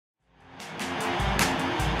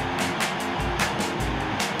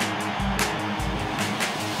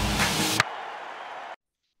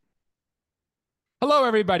Hello,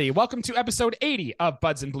 everybody. Welcome to episode 80 of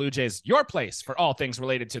Buds and Blue Jays, your place for all things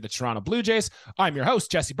related to the Toronto Blue Jays. I'm your host,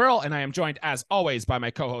 Jesse Burrell, and I am joined, as always, by my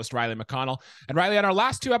co-host, Riley McConnell. And Riley, on our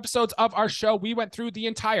last two episodes of our show, we went through the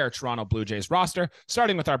entire Toronto Blue Jays roster,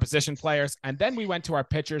 starting with our position players, and then we went to our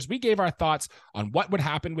pitchers. We gave our thoughts on what would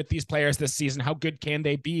happen with these players this season. How good can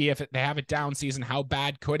they be if they have a down season? How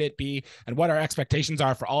bad could it be? And what our expectations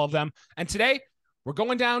are for all of them. And today, we're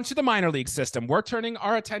going down to the minor league system. We're turning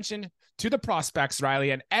our attention to the prospects,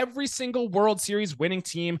 Riley, and every single World Series winning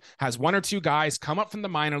team has one or two guys come up from the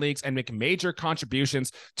minor leagues and make major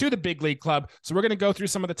contributions to the big league club. So we're going to go through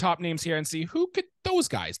some of the top names here and see who could those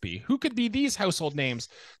guys be? Who could be these household names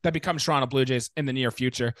that become Toronto Blue Jays in the near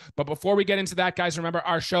future? But before we get into that, guys, remember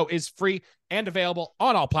our show is free and available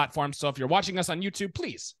on all platforms. So if you're watching us on YouTube,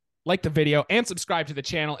 please like the video and subscribe to the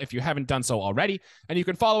channel if you haven't done so already. And you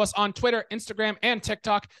can follow us on Twitter, Instagram, and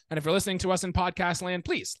TikTok. And if you're listening to us in podcast land,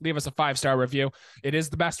 please leave us a 5-star review. It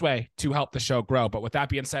is the best way to help the show grow. But with that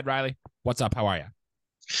being said, Riley, what's up? How are you?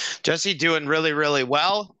 Jesse, doing really, really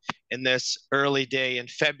well in this early day in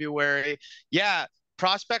February. Yeah,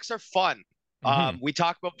 prospects are fun. We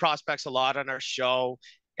talk about prospects a lot on our show.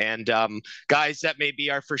 And guys that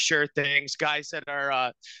maybe are for sure things, guys that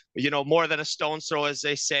are, more than a stone's throw, as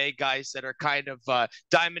they say, guys that are kind of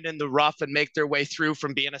diamond in the rough and make their way through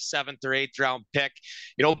from being a 7th or 8th round pick.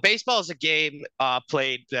 Baseball is a game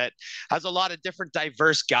played that has a lot of different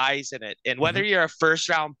diverse guys in it. And whether you're a 1st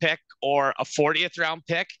round pick or a 40th round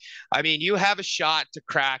pick, I mean, you have a shot to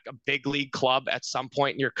crack a big league club at some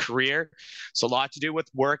point in your career. It's a lot to do with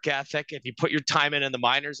work ethic. If you put your time in the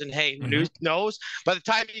minors, and hey, who knows, by the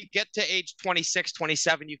time you get to age 26,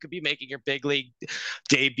 27, you could be making your big league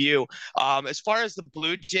debut. As far as the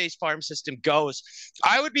Blue Jays farm system goes,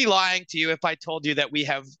 I would be lying to you if I told you that we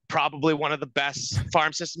have probably one of the best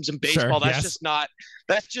farm systems in baseball. That's just not,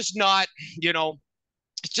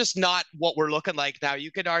 it's just not what we're looking like now.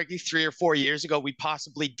 You could argue 3 or 4 years ago, we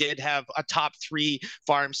possibly did have a top 3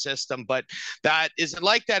 farm system, but that isn't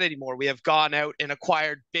like that anymore. We have gone out and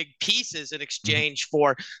acquired big pieces in exchange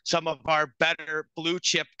for some of our better blue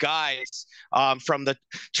chip guys from the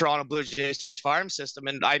Toronto Blue Jays farm system.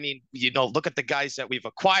 And I mean, look at the guys that we've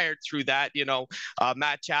acquired through that,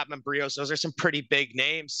 Matt Chapman, Brios, those are some pretty big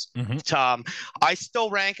names. I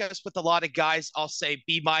still rank us with a lot of guys, I'll say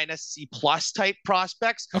B-, C+ type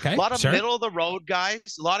prospects. Okay, a lot of middle of the road guys,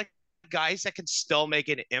 a lot of guys that can still make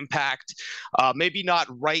an impact. Maybe not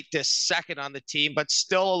right this second on the team, but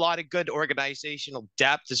still a lot of good organizational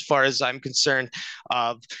depth as far as I'm concerned.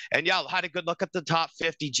 And yeah, had a good look at the top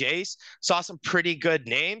 50 Jays. Saw some pretty good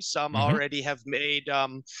names. Some already have made,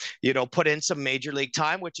 put in some major league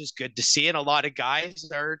time, which is good to see. And a lot of guys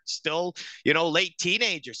are still, late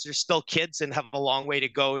teenagers. They're still kids and have a long way to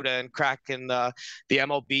go to crack in the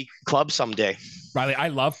MLB club someday. Riley, I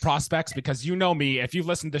love prospects because you know me. If you've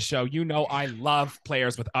listened to the show, I love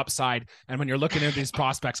players with upside. And when you're looking at these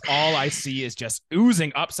prospects, all I see is just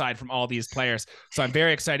oozing upside from all these players. So I'm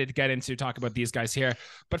very excited to get into talk about these guys here.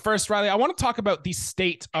 But first, Riley, I want to talk about the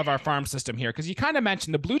state of our farm system here, because you kind of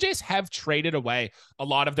mentioned the Blue Jays have traded away a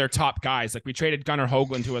lot of their top guys. Like we traded Gunnar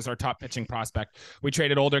Hoagland, who was our top pitching prospect. We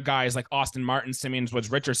traded older guys like Austin Martin, Simeons Woods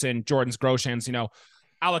Richardson, Jordan's Groshans,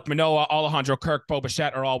 Alek Manoah, Alejandro Kirk, Bo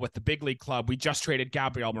Bichette are all with the big league club. We just traded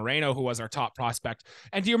Gabriel Moreno, who was our top prospect.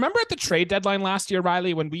 And do you remember at the trade deadline last year,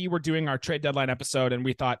 Riley, when we were doing our trade deadline episode and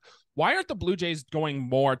we thought, why aren't the Blue Jays going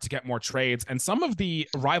more to get more trades? And some of the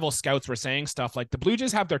rival scouts were saying stuff like the Blue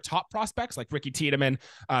Jays have their top prospects, like Ricky Tiedemann,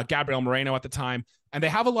 Gabriel Moreno at the time, and they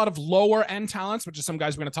have a lot of lower end talents, which is some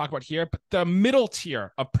guys we're going to talk about here. But the middle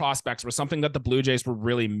tier of prospects was something that the Blue Jays were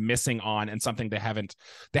really missing on, and something they haven't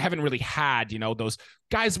really had. Those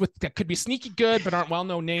guys that could be sneaky good but aren't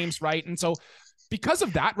well-known names, right? And so because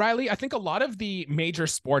of that, Riley, I think a lot of the major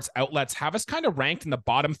sports outlets have us kind of ranked in the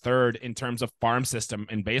bottom third in terms of farm system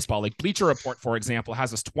in baseball. Like Bleacher Report, for example,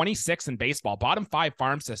 has us 26 in baseball, bottom 5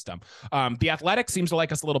 farm system. The Athletic seems to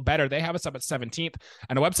like us a little better. They have us up at 17th.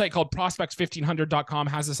 And a website called prospects1500.com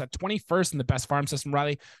has us at 21st in the best farm system,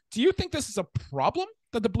 Riley. Do you think this is a problem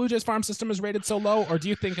that the Blue Jays farm system is rated so low? Or do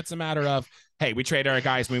you think it's a matter of, hey, we traded our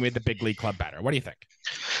guys and we made the big league club better? What do you think?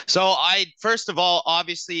 So first of all,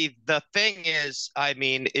 obviously the thing is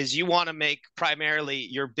you want to make primarily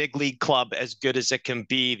your big league club as good as it can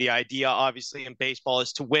be. The idea obviously in baseball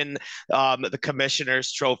is to win the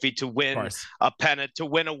commissioner's trophy, to win a pennant, to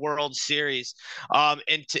win a World Series.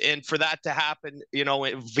 And for that to happen,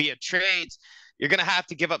 via trades, you're going to have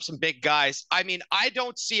to give up some big guys. I mean, I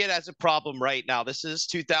don't see it as a problem right now. This is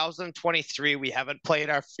 2023. We haven't played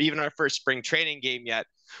even our first spring training game yet.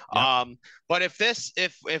 Yep. But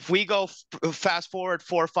if we go fast forward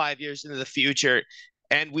 4 or 5 years into the future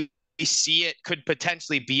and we see it could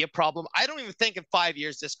potentially be a problem, I don't even think in 5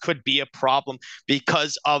 years this could be a problem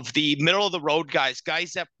because of the middle of the road guys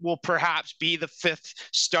that will perhaps be the 5th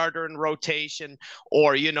starter in rotation,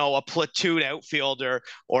 or a platoon outfielder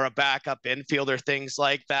or a backup infielder, things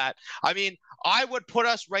like that. I mean, I would put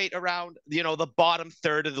us right around, the bottom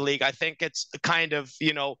third of the league. I think it's kind of,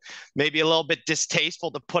 maybe a little bit distasteful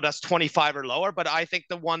to put us 25 or lower, but I think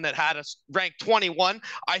the one that had us ranked 21,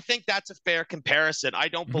 I think that's a fair comparison. I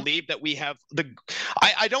don't believe that we have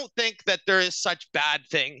I don't think that there is such bad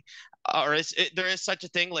thing, or there is such a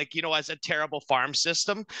thing like, as a terrible farm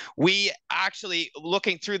system. We actually,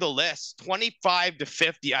 looking through the list, 25 to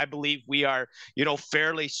 50, I believe we are,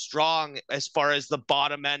 fairly strong as far as the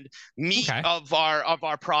bottom end meat of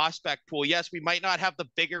our prospect pool. Yes, we might not have the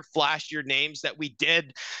bigger, flashier names that we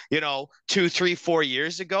did, 2, 3, 4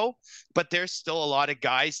 years ago, but there's still a lot of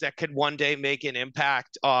guys that could one day make an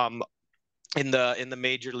impact in the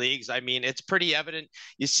major leagues. I mean, it's pretty evident.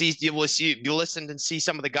 You listen and see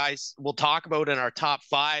some of the guys we'll talk about in our top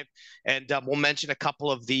 5, and we'll mention a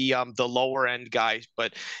couple of the lower end guys.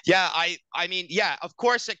 But yeah, I mean, yeah, of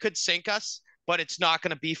course it could sink us, but it's not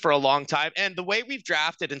going to be for a long time. And the way we've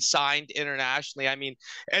drafted and signed internationally, I mean,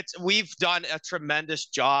 we've done a tremendous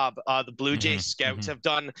job. The Blue Jays scouts have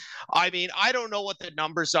done. I mean, I don't know what the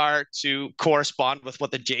numbers are to correspond with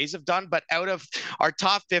what the Jays have done, but out of our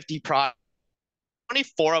top 50 prospects,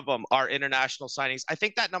 24 of them are international signings. I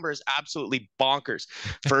think that number is absolutely bonkers.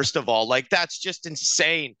 First of all, like, that's just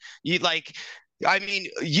insane. I mean,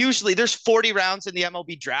 usually there's 40 rounds in the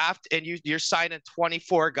MLB draft, and you're signing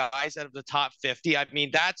 24 guys out of the top 50. I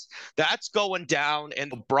mean, that's going down,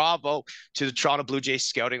 and bravo to the Toronto Blue Jays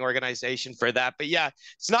scouting organization for that. But yeah,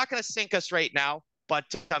 it's not going to sink us right now. But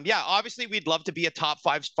yeah, obviously we'd love to be a top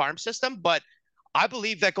 5 farm system, but I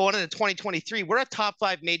believe that going into 2023, we're a top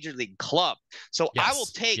 5 major league club. So I will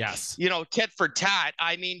take, tit for tat.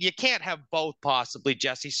 I mean, you can't have both possibly,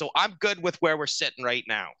 Jesse. So I'm good with where we're sitting right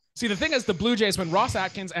now. See, the thing is, the Blue Jays, when Ross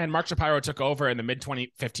Atkins and Mark Shapiro took over in the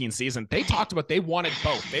mid-2015 season, they talked about they wanted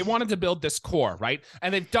both. They wanted to build this core, right?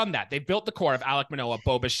 And they've done that. They've built the core of Alek Manoah,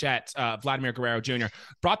 Bo Bichette, Vladimir Guerrero Jr.,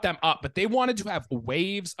 brought them up, but they wanted to have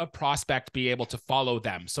waves of prospect be able to follow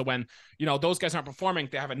them. So when, those guys aren't performing,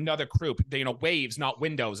 they have another group. Waves, not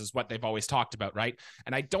windows, is what they've always talked about, right?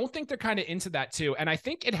 And I don't think they're kind of into that too. And I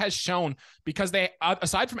think it has shown, because they,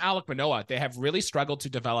 aside from Alek Manoah, they have really struggled to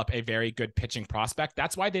develop a very good pitching prospect.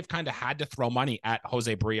 That's why they've kind of had to throw money at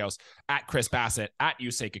Jose Barrios, at Chris Bassett, at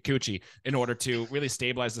Yusei Kikuchi in order to really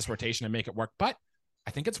stabilize this rotation and make it work. But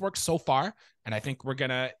I think it's worked so far, and I think we're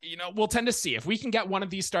gonna, we'll tend to see if we can get one of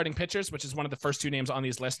these starting pitchers, which is one of the first 2 names on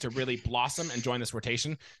these lists, to really blossom and join this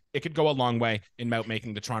rotation. It could go a long way in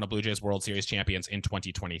making the Toronto Blue Jays World Series champions in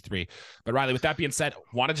 2023. But Riley, with that being said,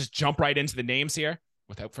 want to just jump right into the names here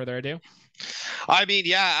without further ado? I mean,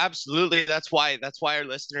 yeah, absolutely. That's why our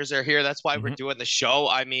listeners are here. That's why we're doing the show.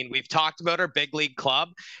 I mean, we've talked about our big league club.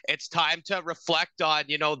 It's time to reflect on,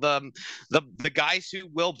 the guys who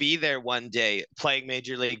will be there one day playing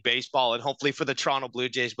Major League Baseball, and hopefully for the Toronto Blue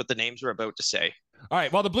Jays with the names we're about to say. All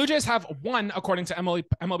right. Well, the Blue Jays have one, according to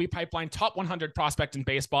MLB Pipeline, top 100 prospect in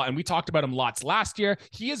baseball, and we talked about him lots last year.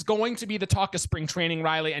 He is going to be the talk of spring training,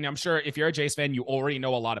 Riley, and I'm sure if you're a Jays fan, you already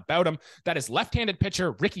know a lot about him. That is left-handed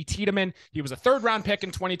pitcher Ricky Tiedemann. He was a 3rd-round pick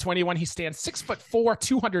in 2021. He stands 6'4",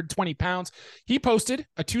 220 pounds. He posted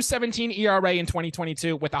a 2.17 ERA in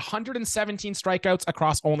 2022 with 117 strikeouts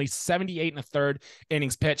across only 78 1/3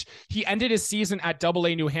 innings pitched. He ended his season at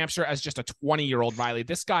AA New Hampshire as just a 20-year-old, Riley.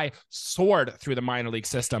 This guy soared through the minor league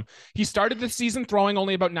system. He started the season throwing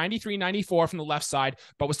only about 93, 94 from the left side,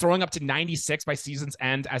 but was throwing up to 96 by season's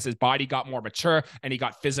end as his body got more mature and he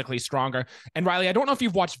got physically stronger. And Riley, I don't know if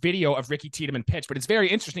you've watched video of Ricky Tiedemann pitch, but it's very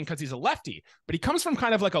interesting because he's a lefty, but he comes from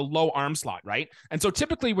kind of like a low arm slot, right? And so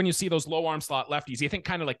typically when you see those low arm slot lefties, you think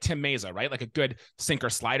kind of like Tim Meza, right? Like a good sinker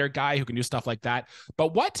slider guy who can do stuff like that.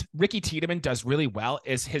 But what Ricky Tiedemann does really well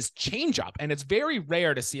is his changeup. And it's very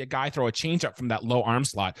rare to see a guy throw a changeup from that low arm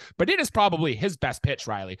slot, but it is probably his best pitch,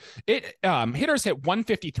 Riley. Hitters hit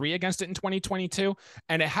 153 against it in 2022,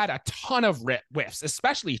 and it had a ton of whiffs,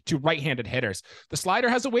 especially to right-handed hitters. The slider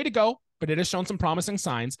has a way to go, but it has shown some promising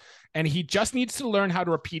signs, and he just needs to learn how to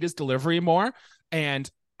repeat his delivery more. And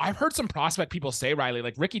I've heard some prospect people say, Riley,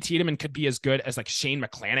 like Ricky Tiedemann could be as good as like Shane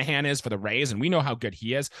McClanahan is for the Rays, and we know how good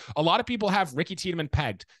he is. A lot of people have Ricky Tiedemann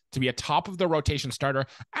pegged to be a top of the rotation starter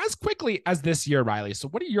as quickly as this year, Riley. So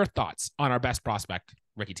what are your thoughts on our best prospect,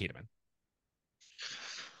 Ricky Tiedemann?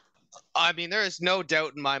 I mean, there is no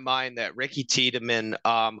doubt in my mind that Ricky Tiedemann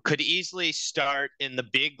could easily start in the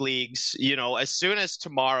big leagues, as soon as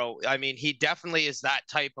tomorrow. I mean, he definitely is that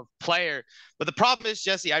type of player. But the problem is,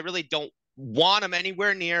 Jesse, I really don't want him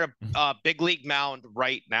anywhere near a big league mound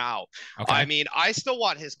right now. Okay. I mean, I still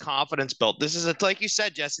want his confidence built. This is like you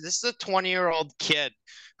said, Jesse, this is a 20-year-old kid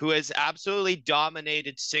who has absolutely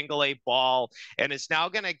dominated single A ball and is now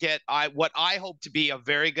going to get what I hope to be a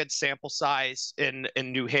very good sample size in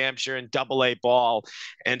New Hampshire in double A ball.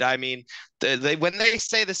 And I mean, when they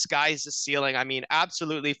say the sky's the ceiling, I mean,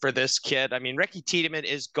 absolutely for this kid. I mean, Ricky Tiedemann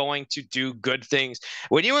is going to do good things.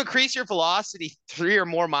 When you increase your velocity 3 or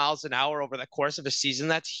more miles an hour over the course of a season,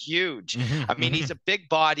 that's huge. I mean, he's a big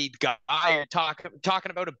bodied guy. Talking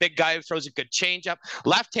about a big guy who throws a good changeup,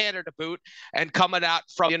 left-hander to boot, and coming out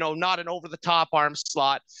from, not an over the top arm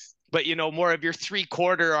slot, but, more of your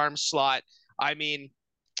 3/4 arm slot. I mean,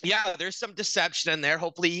 yeah, there's some deception in there.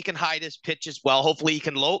 Hopefully he can hide his pitch as well. Hopefully he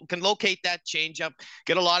can locate that changeup,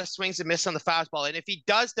 get a lot of swings and miss on the fastball. And if he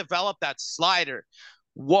does develop that slider,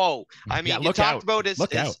 whoa. I mean, you talked about his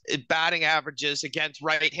batting averages against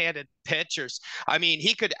right-handed pitchers. I mean,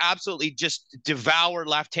 he could absolutely just devour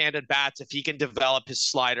left-handed bats if he can develop his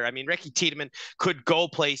slider. I mean, Ricky Tiedemann could go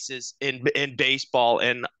places in baseball.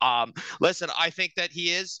 And listen, I think that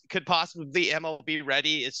he could possibly be MLB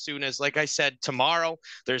ready as soon as, like I said, tomorrow.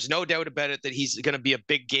 There's no doubt about it that he's going to be a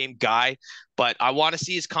big game guy. But I want to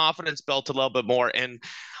see his confidence built a little bit more. And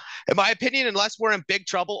in my opinion, unless we're in big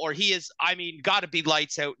trouble or he is, I mean, got to be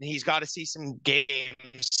lights out and he's got to see some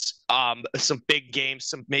games, some big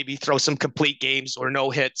games, maybe throw some complete games or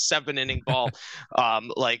no hit 7-inning ball.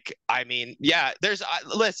 I mean, yeah,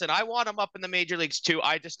 listen, I want him up in the major leagues too.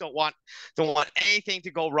 I just don't want anything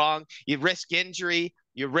to go wrong. You risk injury.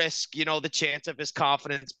 You risk, the chance of his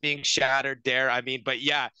confidence being shattered there. I mean, but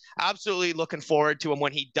yeah, absolutely looking forward to him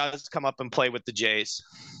when he does come up and play with the Jays.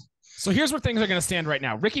 So here's where things are going to stand right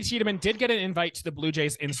now. Ricky Tiedemann did get an invite to the Blue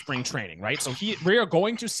Jays in spring training, right? So we are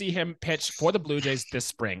going to see him pitch for the Blue Jays this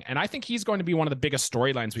spring. And I think he's going to be one of the biggest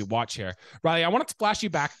storylines we watch here. Riley, I wanted to flash you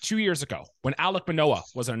back 2 years ago when Alek Manoah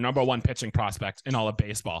was our number one pitching prospect in all of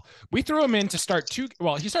baseball. We threw him in to start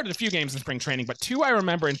he started a few games in spring training, but 2 I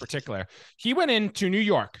remember in particular. He went into New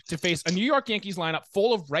York to face a New York Yankees lineup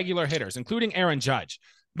full of regular hitters, including Aaron Judge.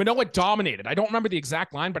 Manoah dominated. I don't remember the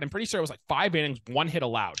exact line, but I'm pretty sure it was like 5 innings, 1 hit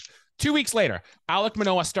allowed. 2 weeks later, Alek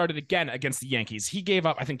Manoah started again against the Yankees. He gave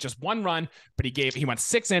up, I think, just 1 run, but he went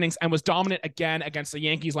 6 innings and was dominant again against the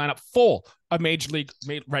Yankees lineup full of major league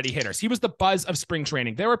ready hitters. He was the buzz of spring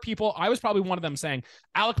training. There were people, I was probably one of them, saying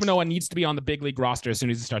Alek Manoah needs to be on the big league roster as soon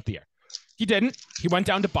as he starts the year. He didn't. He went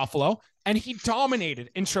down to Buffalo and he dominated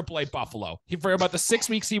in AAA Buffalo. For about the 6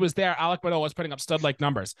 weeks he was there, Alek Manoah was putting up stud-like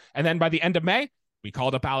numbers. And then by the end of May, we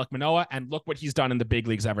called up Alek Manoah, and look what he's done in the big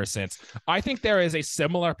leagues ever since. I think there is a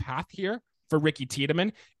similar path here for Ricky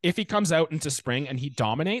Tiedemann. If he comes out into spring and he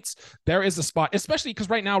dominates, there is a spot, especially because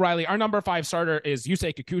right now, Riley, our number 5 starter is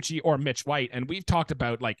Yusei Kikuchi or Mitch White. And we've talked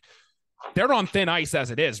about, like, they're on thin ice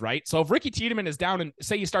as it is, right? So if Ricky Tiedemann is down and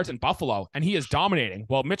say he starts in Buffalo and he is dominating,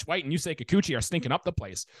 well, Mitch White and Yusei Kikuchi are stinking up the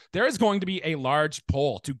place. There is going to be a large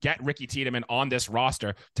pull to get Ricky Tiedemann on this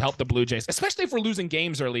roster to help the Blue Jays, especially if we're losing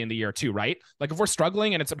games early in the year too, right? Like if we're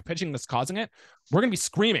struggling and it's a pitching that's causing it, we're going to be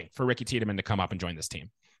screaming for Ricky Tiedemann to come up and join this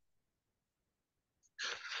team.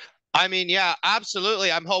 I mean, yeah,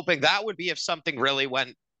 absolutely. I'm hoping that would be if something really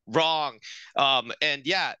went wrong. And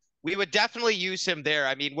yeah, we would definitely use him there.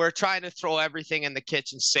 I mean, we're trying to throw everything in the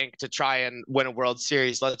kitchen sink to try and win a World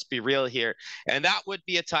Series. Let's be real here. And that would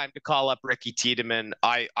be a time to call up Ricky Tiedemann.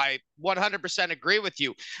 I 100% agree with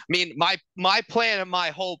you. I mean, my plan and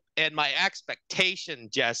my hope and my expectation,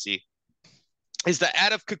 Jesse, is that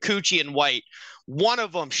out of Kikuchi and White, one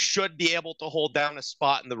of them should be able to hold down a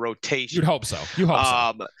spot in the rotation. You'd hope so. You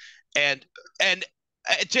hope so. And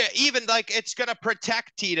to even like it's going to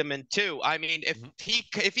protect Tiedemann too. I mean,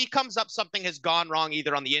 if he comes up, something has gone wrong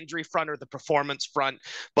either on the injury front or the performance front.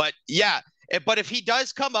 But yeah, but if he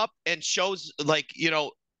does come up and shows like,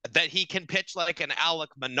 that he can pitch like an Alek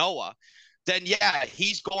Manoah, then yeah,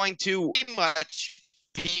 he's going to pretty much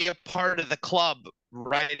be a part of the club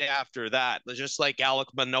right after that, just like Alek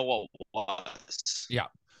Manoah was. Yeah,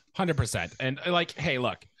 100%. And like, hey,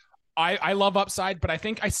 look, I love upside, but I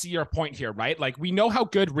think I see your point here, right? Like we know how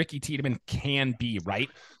good Ricky Tiedemann can be, right?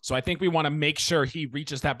 So I think we want to make sure he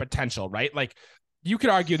reaches that potential, right? Like you could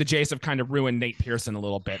argue the Jays have kind of ruined Nate Pearson a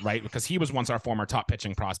little bit, right? Because he was once our former top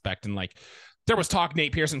pitching prospect. And like, there was talk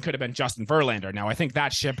Nate Pearson could have been Justin Verlander. Now, I think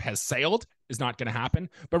that ship has sailed, is not going to happen.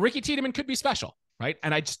 But Ricky Tiedemann could be special, right?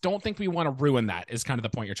 And I just don't think we want to ruin that, is kind of the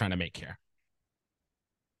point you're trying to make here.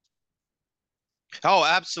 Oh,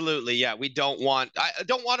 absolutely. Yeah. I don't want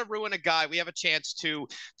to ruin a guy. We have a chance to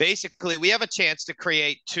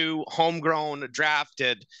create two homegrown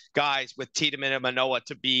drafted guys with Tiedemann and Manoah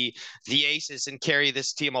to be the aces and carry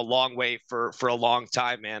this team a long way for a long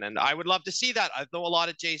time, man. And I would love to see that. I know a lot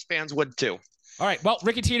of Jays fans would too. All right. Well,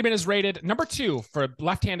 Ricky Tiedemann is rated number 2 for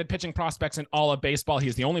left-handed pitching prospects in all of baseball.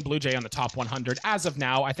 He's the only Blue Jay on the top 100 as of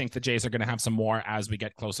now. I think the Jays are going to have some more as we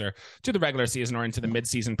get closer to the regular season or into the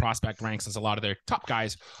midseason prospect ranks, as a lot of their top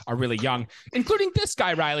guys are really young, including this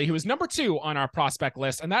guy, Riley, who is number 2 on our prospect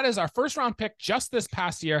list. And that is our first-round pick just this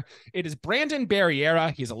past year. It is Brandon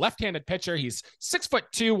Barriera. He's a left-handed pitcher. He's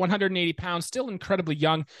 6'2", 180 pounds, still incredibly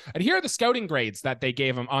young. And here are the scouting grades that they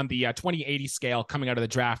gave him on the 2080 scale coming out of the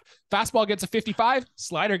draft. Fastball gets a 55,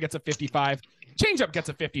 slider gets a 55, changeup gets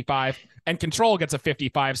a 55, and control gets a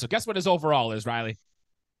 55. So guess what his overall is, Riley?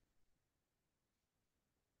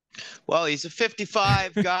 Well, he's a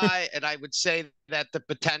 55 guy, and I would say that the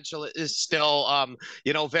potential is still,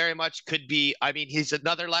 very much could be. I mean, he's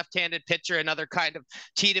another left-handed pitcher, another kind of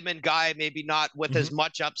Tiedemann guy, maybe not with as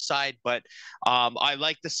much upside, but I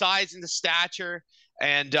like the size and the stature.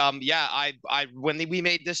 And when we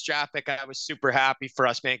made this draft pick, I was super happy for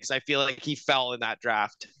us, man, because I feel like he fell in that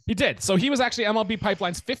draft. He did. So he was actually MLB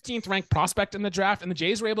Pipeline's 15th ranked prospect in the draft, and the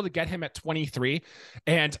Jays were able to get him at 23.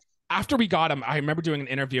 And after we got him, I remember doing an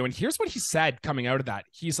interview, and here's what he said coming out of that.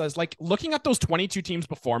 He says, like, looking at those 22 teams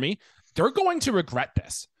before me, they're going to regret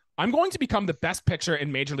this. I'm going to become the best pitcher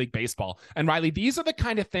in Major League Baseball. And Riley, these are the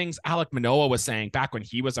kind of things Alek Manoah was saying back when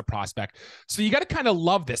he was a prospect. So you got to kind of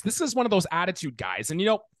love this. This is one of those attitude guys. And,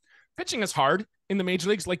 pitching is hard in the major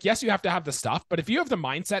leagues. Like, yes, you have to have the stuff, but if you have the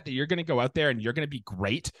mindset that you're going to go out there and you're going to be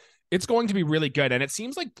great, it's going to be really good. And it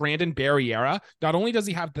seems like Brandon Barriera, not only does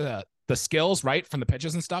he have the skills, right, from the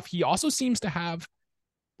pitches and stuff, he also seems to have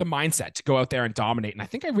the mindset to go out there and dominate. And I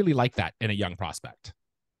think I really like that in a young prospect.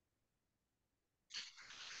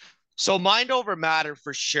 So mind over matter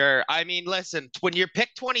for sure. I mean, listen, when you're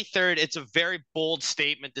picked 23rd, it's a very bold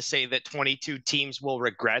statement to say that 22 teams will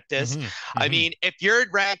regret this. I mean, if you're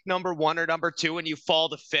ranked number 1 or number 2 and you fall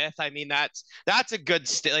to 5th, I mean, that's a good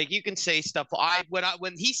like you can say stuff.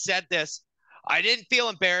 When he said this, I didn't feel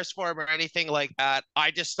embarrassed for him or anything like that. I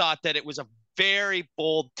just thought that it was a very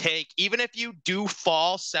bold take. Even if you do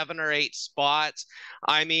fall 7 or 8 spots,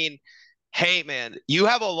 I mean, hey man, you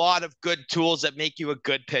have a lot of good tools that make you a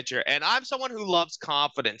good pitcher. And I'm someone who loves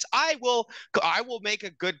confidence. I will make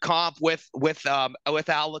a good comp with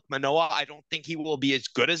Alek Manoah. I don't think he will be as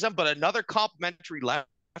good as him, but another complimentary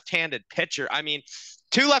left-handed pitcher. I mean,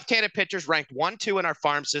 2 left-handed pitchers ranked 1, 2 in our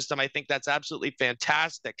farm system. I think that's absolutely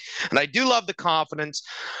fantastic. And I do love the confidence,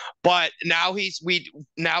 but now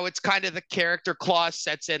it's kind of the character clause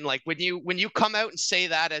sets in. Like when you come out and say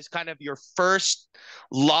that as kind of your first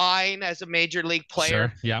line as a major league player,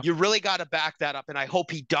 sure, yeah, you really got to back that up. And I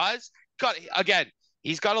hope he does.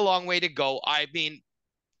 He's got a long way to go. I mean,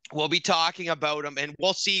 we'll be talking about him and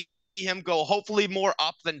we'll see him go hopefully more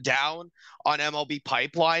up than down on MLB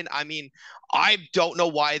Pipeline. I mean, I don't know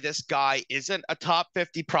why this guy isn't a top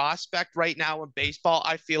 50 prospect right now in baseball.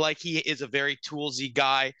 I feel like he is a very toolsy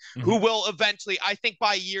guy who will eventually, I think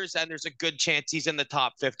by year's end, there's a good chance he's in the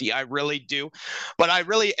top 50. I really do. But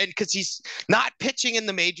and because he's not pitching in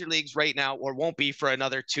the major leagues right now or won't be for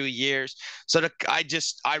another 2 years. So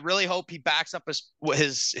I really hope he backs up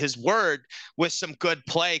his word with some good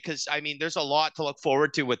play. Cause I mean, there's a lot to look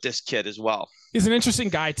forward to with this kid as well. He's an interesting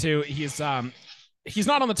guy too. He's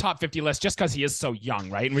not on the top 50 list just because he is so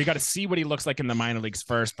young, right? And we got to see what he looks like in the minor leagues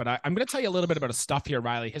first. But I'm going to tell you a little bit about his stuff here,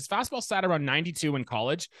 Riley. His fastball sat around 92 in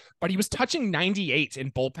college, but he was touching 98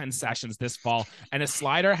 in bullpen sessions this fall. And his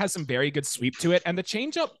slider has some very good sweep to it. And the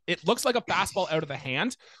changeup, it looks like a fastball out of the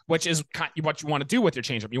hand, which is what you want to do with your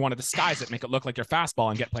changeup. You want to disguise it, make it look like your fastball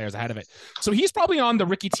and get players ahead of it. So he's probably on the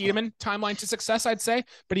Ricky Tiedemann timeline to success, I'd say,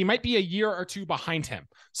 but he might be a year or 2 behind him.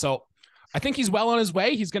 So I think he's well on his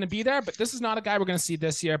way. He's going to be there, but this is not a guy we're going to see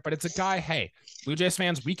this year, but it's a guy, hey, Blue Jays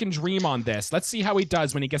fans, we can dream on this. Let's see how he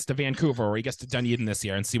does when he gets to Vancouver or he gets to Dunedin this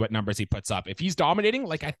year and see what numbers he puts up. If he's dominating,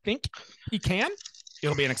 like I think he can,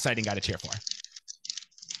 it'll be an exciting guy to cheer for.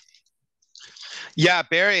 Yeah,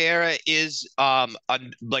 Barriera is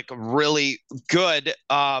really good,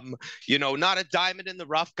 not a diamond in the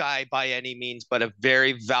rough guy by any means, but a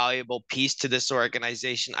very valuable piece to this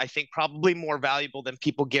organization. I think probably more valuable than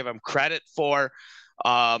people give him credit for.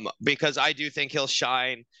 because I do think he'll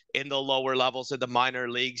shine in the lower levels of the minor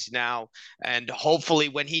leagues now. And hopefully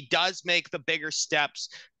when he does make the bigger steps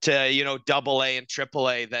to, double A and triple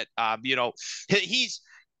A, that, he's,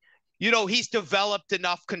 he's developed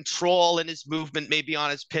enough control in his movement, maybe on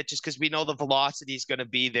his pitches, because we know the velocity is going to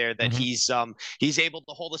be there, that he's able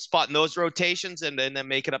to hold a spot in those rotations and then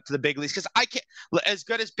make it up to the big leagues. Because I can't, as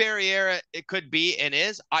good as Barriera it could be and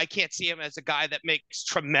is, I can't see him as a guy that makes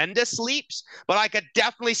tremendous leaps, but I could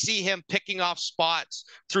definitely see him picking off spots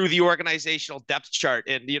through the organizational depth chart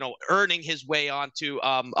and, earning his way onto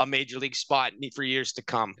a major league spot for years to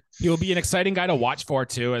come. He will be an exciting guy to watch for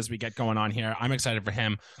too as we get going on here. I'm excited for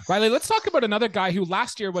him. Riley, let's talk about another guy who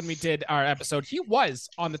last year when we did our episode, he was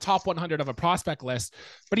on the top 100 of a prospect list,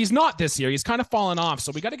 but he's not this year. He's kind of fallen off.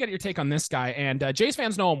 So we got to get your take on this guy. And Jays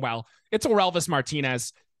fans know him well. It's Yosver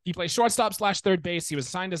Martinez. He plays shortstop / third base. He was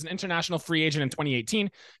signed as an international free agent in 2018.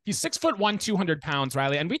 He's 6'1", 200 pounds,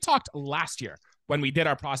 Riley. And we talked last year when we did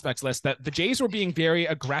our prospects list that the Jays were being very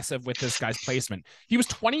aggressive with this guy's placement. He was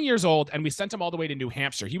 20 years old and we sent him all the way to New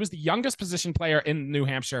Hampshire. He was the youngest position player in New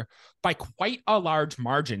Hampshire by quite a large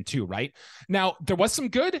margin too, right? Now, there was some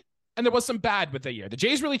good and there was some bad with the year. The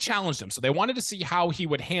Jays really challenged him. So they wanted to see how he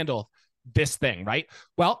would handle this thing, right?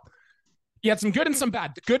 Well, he had some good and some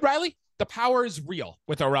bad. The good, Riley, the power is real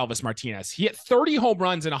with Yosver Martinez. He hit 30 home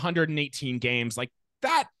runs in 118 games. Like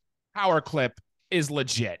that power clip is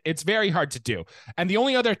legit. It's very hard to do. And the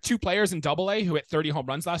only other two players in Double-A who hit 30 home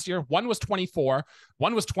runs last year, one was 24,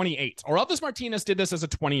 one was 28. Yosver Martinez did this as a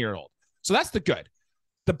 20-year-old. So that's the good.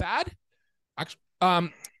 The bad,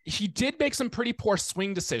 actually, he did make some pretty poor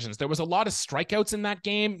swing decisions. There was a lot of strikeouts in that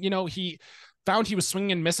game. He found he was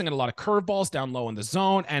swinging and missing at a lot of curveballs down low in the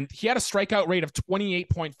zone, and he had a strikeout rate of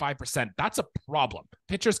 28.5%. That's a problem.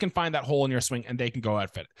 Pitchers can find that hole in your swing, and they can go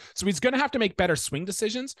outfit it. So he's going to have to make better swing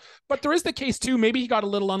decisions, but there is the case, too, maybe he got a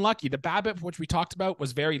little unlucky. The BABIP, which we talked about,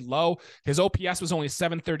 was very low. His OPS was only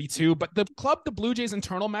 732, but the Blue Jays'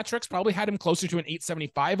 internal metrics probably had him closer to an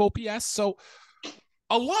 875 OPS, so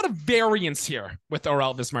a lot of variance here with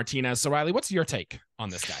Yosver Martinez. So, Riley, what's your take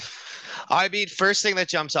on this guy? I mean, first thing that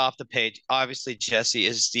jumps off the page, obviously, Jesse,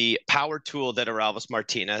 is the power tool that Yosver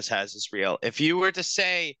Martinez has is real. If you were to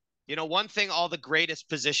say, one thing all the greatest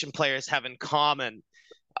position players have in common,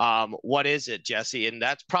 what is it, Jesse? And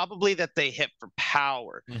that's probably that they hit for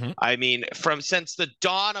power. I mean, since the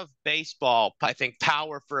dawn of baseball, I think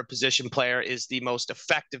power for a position player is the most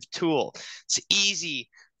effective tool. It's easy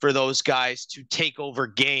for those guys to take over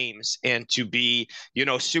games and to be,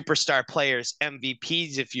 superstar players,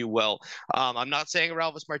 MVPs, if you will. I'm not saying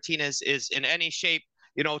Yosver Martinez is in any shape,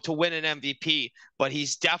 to win an MVP, but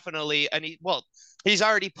he's definitely, he's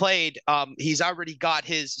already played. He's already got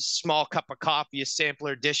his small cup of coffee, a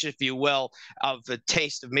sampler dish, if you will, of the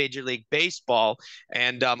taste of Major League Baseball.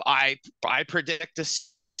 And I predict to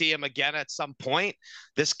see him again at some point.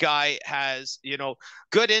 This guy has,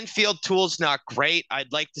 good infield tools, not great.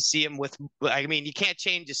 I'd like to see him you can't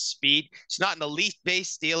change his speed. He's not an elite base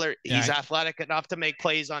stealer. Yeah. He's athletic enough to make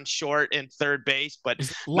plays on short and third base, but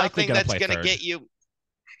nothing that's going to get you.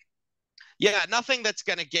 Yeah, nothing that's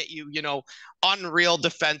going to get you, unreal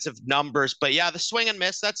defensive numbers. But yeah, the swing and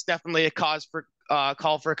miss, that's definitely a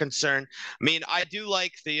call for concern. I mean, I do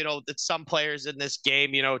like that some players in this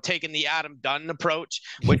game, taking the Adam Dunn approach,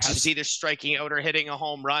 which is either striking out or hitting a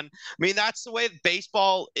home run. I mean, that's the way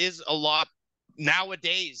baseball is a lot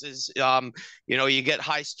nowadays is, you get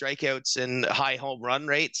high strikeouts and high home run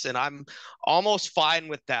rates, and I'm almost fine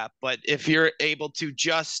with that. But if you're able to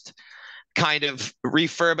just kind of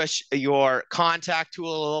refurbish your contact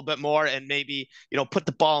tool a little bit more and maybe, put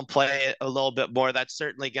the ball in play a little bit more, that's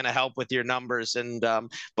certainly going to help with your numbers. And,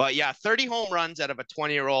 but yeah, 30 home runs out of a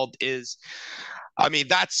 20-year-old is,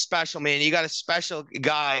 that's special, man. You got a special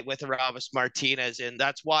guy with Yosver Martinez, and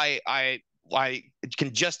that's why I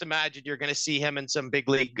can just imagine you're going to see him in some big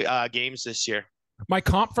league games this year. My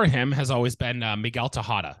comp for him has always been Miguel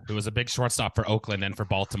Tejada, who was a big shortstop for Oakland and for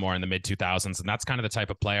Baltimore in the mid-2000s. And that's kind of the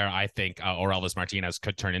type of player I think Yosver Martinez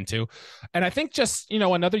could turn into. And I think just,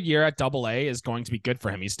 another year at Double-A is going to be good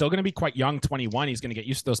for him. He's still going to be quite young, 21. He's going to get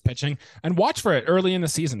used to those pitching. And watch for it early in the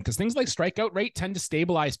season, because things like strikeout rate tend to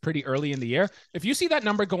stabilize pretty early in the year. If you see that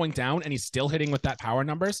number going down and he's still hitting with that power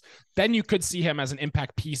numbers, then you could see him as an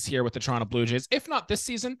impact piece here with the Toronto Blue Jays. If not this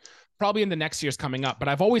season, probably in the next year's coming up. But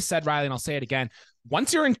I've always said, Riley, and I'll say it again,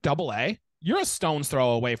 once you're in Double-A, you're a stone's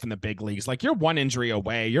throw away from the big leagues. Like, you're one injury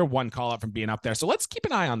away. You're one call up from being up there. So let's keep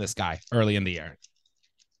an eye on this guy early in the year.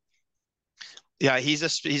 Yeah, he's a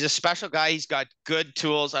special guy. He's got good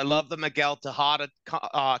tools. I love the Miguel Tejada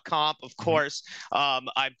comp, of course.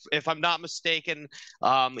 If I'm not mistaken,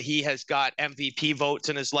 he has got MVP votes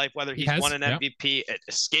in his life. Whether He he's won has, an yeah. MVP, it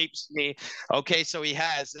escapes me. Okay, so he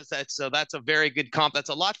has. So that's a very good comp. That's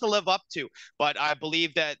a lot to live up to. But I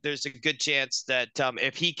believe that there's a good chance that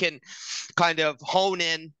if he can kind of hone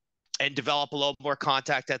in and develop a little more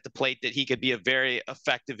contact at the plate, that he could be a very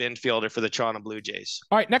effective infielder for the Toronto Blue Jays.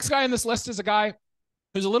 All right, next guy on this list is a guy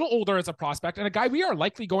who's a little older as a prospect and a guy we are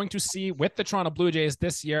likely going to see with the Toronto Blue Jays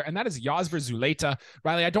this year, and that is Yosver Zuleta.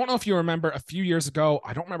 Riley, I don't know if you remember a few years ago,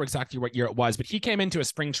 I don't remember exactly what year it was, but he came into a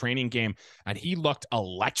spring training game and he looked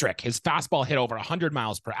electric. His fastball hit over 100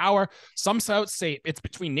 miles per hour. Some scouts say it's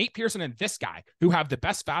between Nate Pearson and this guy who have the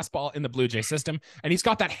best fastball in the Blue Jay system, and he's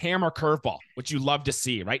got that hammer curveball, which you love to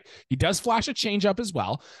see, right? He does flash a changeup as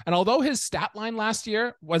well, and although his stat line last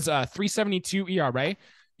year was a 3.72 ERA,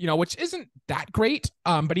 which isn't that great.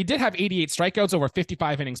 But he did have 88 strikeouts over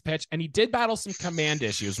 55 innings pitched, and he did battle some command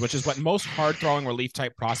issues, which is what most hard-throwing relief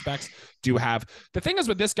type prospects do have. The thing is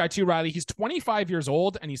with this guy too, Riley, he's 25 years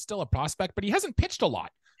old and he's still a prospect, but he hasn't pitched a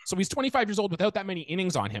lot. So he's 25 years old without that many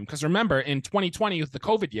innings on him. Because remember, in 2020, with the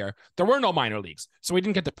COVID year, there were no minor leagues. So he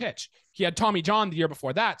didn't get to pitch. He had Tommy John the year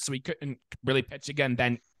before that, so he couldn't really pitch again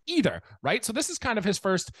then either, right? So this is kind of his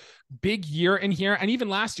first big year in here. And even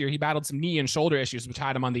last year, he battled some knee and shoulder issues, which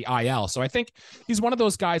had him on the IL. So I think he's one of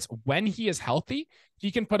those guys, when he is healthy, he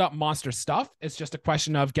can put up monster stuff. It's just a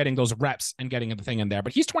question of getting those reps and getting the thing in there.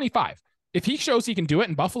 But he's 25. If he shows he can do it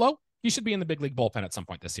in Buffalo, he should be in the big league bullpen at some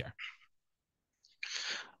point this year.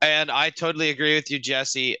 And I totally agree with you,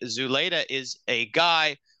 Jesse. Zuleta is a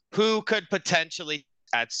guy who could potentially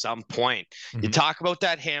at some point. You talk about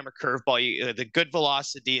that hammer curveball, the good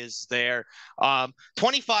velocity is there.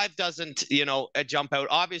 25 doesn't, jump out.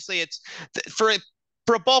 Obviously, it's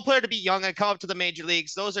for a ball player to be young and come up to the major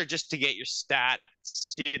leagues, those are just to get your stats,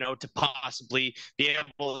 to possibly be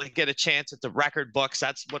able to get a chance at the record books.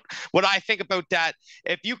 That's what I think about that.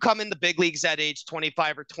 If you come in the big leagues at age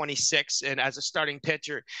 25 or 26 and as a starting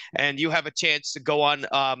pitcher, and you have a chance to go on,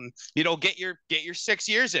 get your 6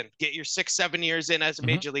 years in, get your 6-7 years in as a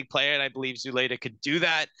major league player, and I believe Zuleta could do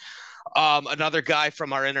that. Another guy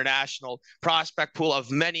from our international prospect pool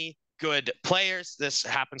of many good players. This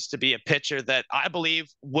happens to be a pitcher that I believe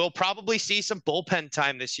will probably see some bullpen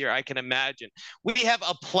time this year. I can imagine. We have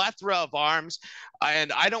a plethora of arms,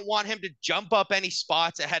 and I don't want him to jump up any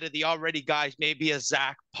spots ahead of the already guys, maybe a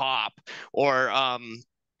Zach Pop or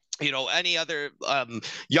any other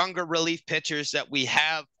younger relief pitchers that we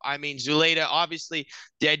have. I mean, Zuleta, obviously,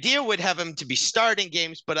 the idea would have him to be starting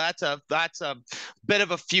games, but that's a bit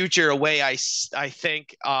of a future away, I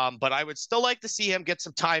think. But I would still like to see him get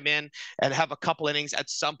some time in and have a couple innings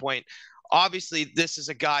at some point. Obviously, this is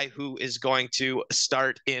a guy who is going to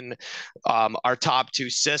start in our top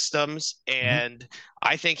two systems, and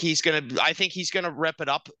I think he's gonna rip it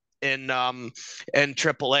up in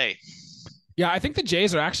AAA. Yeah, I think the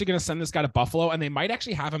Jays are actually going to send this guy to Buffalo, and they might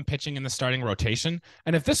actually have him pitching in the starting rotation.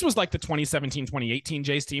 And if this was like the 2017-2018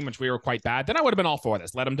 Jays team, which we were quite bad, then I would have been all for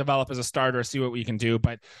this. Let him develop as a starter, see what we can do.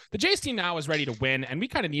 But the Jays team now is ready to win, and we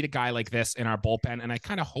kind of need a guy like this in our bullpen. And I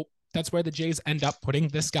kind of hope that's where the Jays end up putting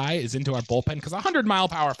this guy, is into our bullpen, because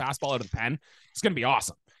 100-mile-per-hour fastball out of the pen is going to be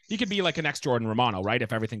awesome. He could be like an next Jordan Romano, right,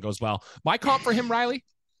 if everything goes well. My comp for him, Riley,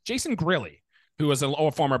 Jason Grilli, who was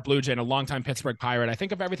a former Blue Jay and a longtime Pittsburgh Pirate. I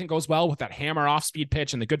think if everything goes well with that hammer off-speed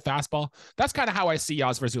pitch and the good fastball, that's kind of how I see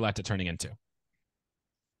Yosver Zuleta turning into.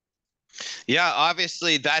 Yeah,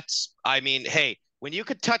 obviously hey, when you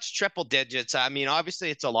could touch triple digits, obviously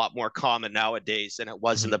it's a lot more common nowadays than it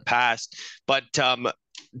was in the past, but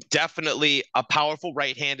definitely a powerful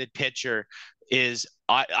right-handed pitcher is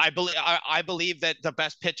I believe that the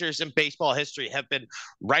best pitchers in baseball history have been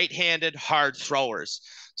right-handed hard throwers.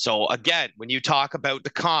 So again, when you talk about the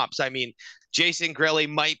comps, Jason Grilli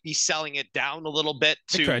might be selling it down a little bit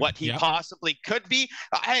to what he possibly could be.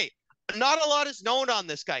 Hey, not a lot is known on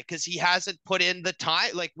this guy because he hasn't put in the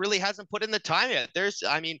time, really hasn't put in the time yet.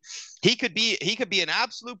 He could be an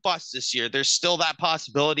absolute bust this year. There's still that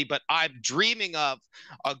possibility, but I'm dreaming of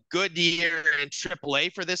a good year in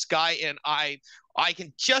AAA for this guy, and I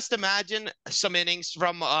can just imagine some innings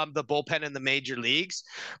from the bullpen in the major leagues.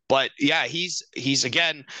 But yeah, he's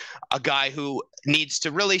again a guy who needs to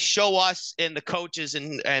really show us and the coaches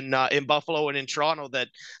and in Buffalo and in Toronto that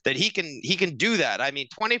he can do that.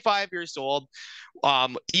 25 years old,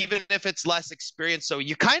 even if it's less experience. So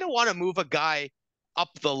you kind of want to move a guy up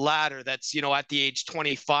the ladder that's at the age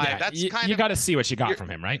 25. Yeah, you got to see what you got from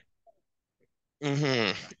him, right?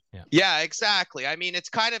 Yeah, exactly. I mean, it's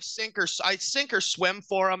kind of sink or swim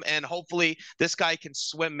for him, and hopefully this guy can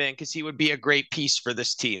swim in because he would be a great piece for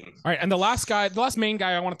this team. All right, and the last main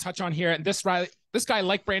guy I want to touch on here, and this guy,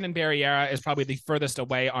 like Brandon Barriera, is probably the furthest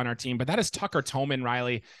away on our team, but that is Tucker Toman,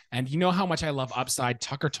 Riley. And you know how much I love upside.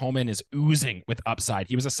 Tucker Toman is oozing with upside.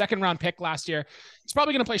 He was a second-round pick last year. He's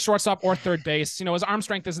probably going to play shortstop or third base. You know, his arm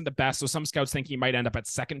strength isn't the best, so some scouts think he might end up at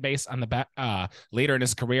second base on the later in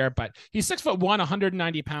his career. But he's 6'1",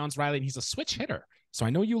 190 pounds, Riley, and he's a switch hitter. So I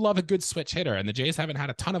know you love a good switch hitter, and the Jays haven't had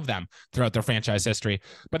a ton of them throughout their franchise history.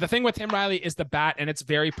 But the thing with him, Riley, is the bat, and it's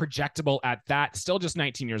very projectable at that. Still just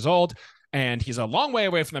 19 years old, and he's a long way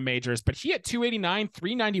away from the majors, but he hit 289,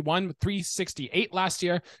 391, 368 last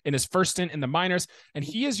year in his first stint in the minors, and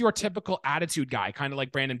he is your typical attitude guy, kind of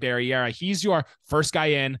like Brandon Barriera. He's your first guy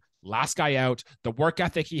in, last guy out. The work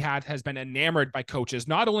ethic he had has been enamored by coaches,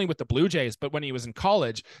 not only with the Blue Jays, but when he was in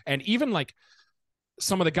college, and even like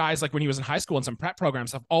some of the guys, like when he was in high school and some prep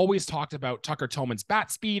programs, have always talked about Tucker Toman's bat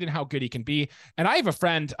speed and how good he can be. And I have a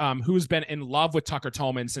friend who's been in love with Tucker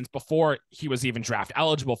Toman since before he was even draft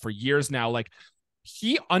eligible for years now. Like,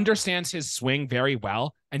 he understands his swing very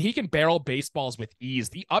well, and he can barrel baseballs with ease.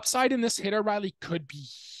 The upside in this hitter, Riley, could be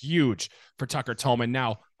huge for Tucker Toman.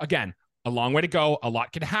 Now, again, a long way to go. A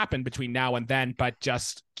lot can happen between now and then, but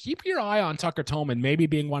just keep your eye on Tucker Toman, maybe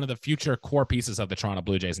being one of the future core pieces of the Toronto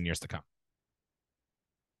Blue Jays in years to come.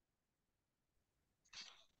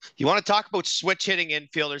 You want to talk about switch hitting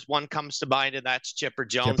infielders? One comes to mind, and that's Chipper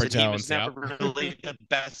Jones. He was never really the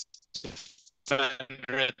best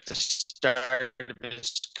defender at the start of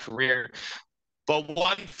his career. But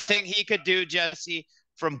one thing he could do, Jesse,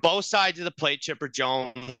 from both sides of the plate, Chipper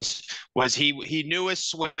Jones, was he knew his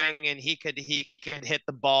swing, and he could hit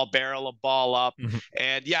the ball, barrel a ball up. Mm-hmm.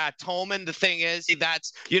 And yeah, Toman, the thing is,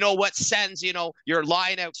 that's, you know, what sends, you know, your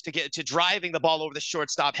lineouts to get to driving the ball over the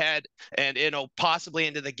shortstop head and, you know, possibly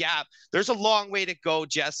into the gap. There's a long way to go,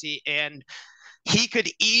 Jesse, and he could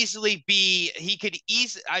easily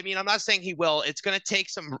I mean, I'm not saying he will. It's going to take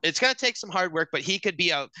some hard work, but he could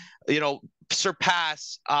be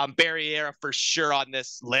surpass Barriera for sure on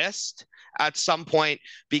this list at some point,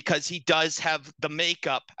 because he does have the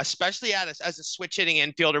makeup, especially as a switch hitting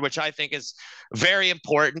infielder, which I think is very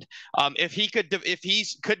important. If he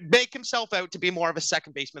could make himself out to be more of a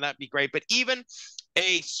second baseman, that'd be great. But even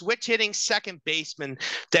a switch hitting second baseman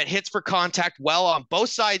that hits for contact well on both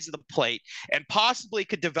sides of the plate and possibly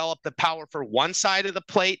could develop the power for one side of the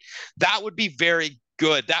plate, that would be very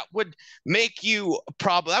good. That would make you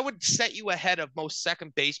that would set you ahead of most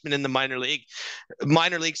second basemen in the minor leagues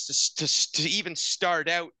to even start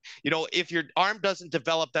out. You know, if your arm doesn't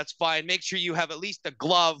develop, that's fine. Make sure you have at least a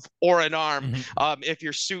glove or an arm if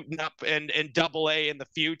you're suiting up and Double-A in the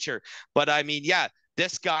future. But I mean, yeah,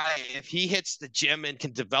 this guy, if he hits the gym and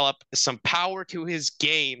can develop some power to his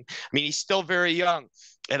game, I mean, he's still very young.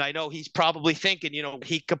 And I know he's probably thinking, you know,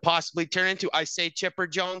 he could possibly turn into, I say Chipper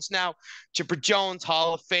Jones now, Chipper Jones,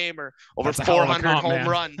 Hall of Famer, over 400 home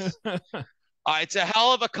runs. It's a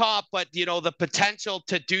hell of a comp, but, you know, the potential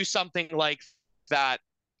to do something like that,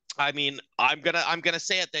 I mean, I'm gonna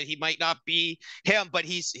say it that he might not be him, but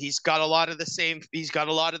he's got a lot of the same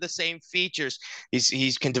features.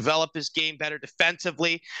 He can develop his game better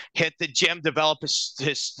defensively, hit the gym, develop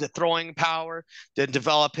his throwing power, then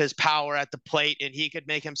develop his power at the plate, and he could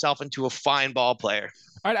make himself into a fine ball player.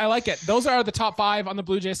 All right, I like it. Those are the top 5 on the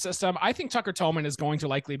Blue Jays system. I think Tucker Toman is going to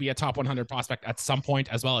likely be a top 100 prospect at some point,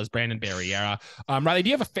 as well as Brandon Barriera. Riley, do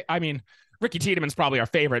you have Ricky Tiedemann's probably our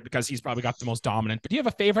favorite because he's probably got the most dominant. But do you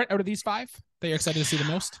have a favorite out of these 5 that you're excited to see the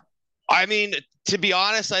most? I mean, to be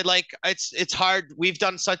honest, it's hard. We've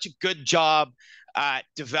done such a good job at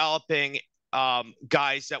developing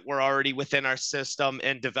guys that were already within our system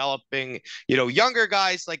and developing, you know, younger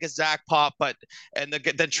guys like a Zach Pop,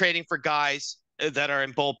 then trading for guys that are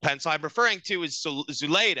in bullpen. So I'm referring to is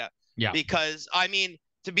Zuleta. Yeah. Because I mean,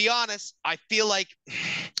 to be honest, I feel like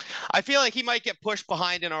he might get pushed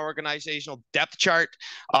behind in our organizational depth chart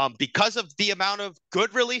because of the amount of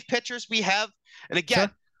good relief pitchers we have. And again,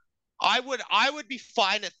 sure, I would be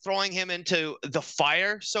fine at throwing him into the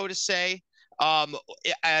fire, so to say,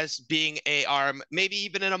 as being a arm, maybe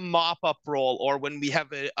even in a mop-up role, or when we have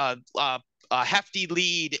a hefty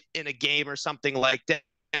lead in a game or something like that.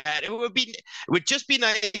 It would just be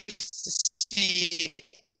nice to see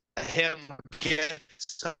him get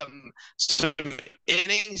some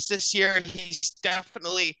innings this year. He's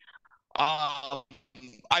definitely I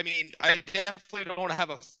mean, I definitely don't have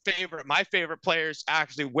a favorite. My favorite players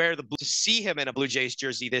actually wear to see him in a Blue Jays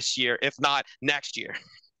jersey this year, if not next year.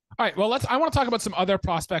 All right, well, I want to talk about some other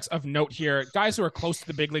prospects of note here, guys who are close to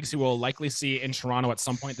the big leagues who we'll likely see in Toronto at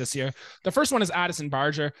some point this year. The first one is Addison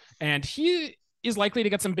Barger, and he is likely to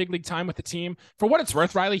get some big league time with the team. For what it's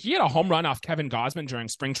worth, Riley, he had a home run off Kevin Gausman during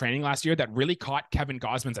spring training last year that really caught Kevin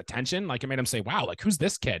Gausman's attention. Like, it made him say, wow, like, who's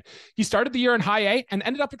this kid? He started the year in high A and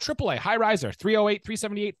ended up at triple A, high riser, 308,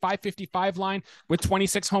 378, 555 line with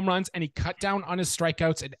 26 home runs, and he cut down on his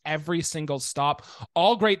strikeouts at every single stop.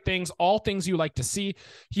 All great things, all things you like to see.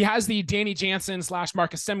 He has the Danny Jansen /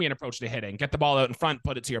 Marcus Semien approach to hitting. Get the ball out in front,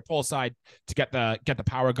 put it to your pull side to get the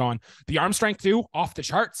power going. The arm strength too, off the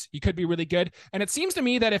charts. He could be really good. And it seems to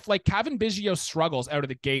me that if like Cavan Biggio struggles out of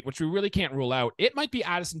the gate, which we really can't rule out, it might be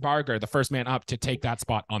Addison Barger, the first man up to take that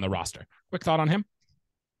spot on the roster. Quick thought on him?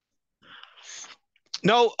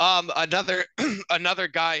 No, another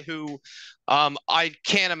guy who I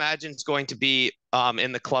can't imagine is going to be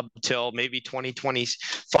in the club till maybe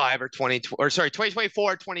 2025 or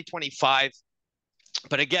 2024, 2025.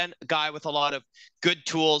 But again, a guy with a lot of good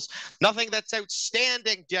tools. Nothing that's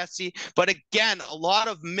outstanding, Jesse. But again, a lot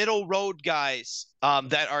of middle road guys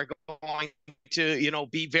that are going to,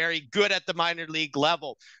 be very good at the minor league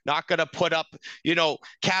level. Not going to put up,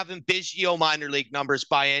 Cavan Biggio minor league numbers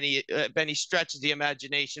by any stretch of the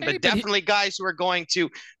imagination. But definitely guys who are going to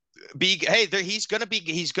he's gonna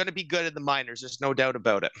be good in the minors. There's no doubt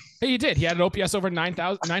about it. Hey, he did. He had an OPS over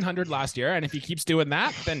 900 last year, and if he keeps doing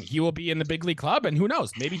that, then he will be in the big league club. And who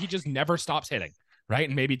knows? Maybe he just never stops hitting, right?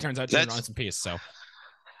 And maybe it turns out to run some piece. So,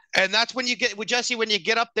 and that's when you get with Jesse. When you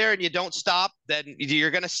get up there and you don't stop, then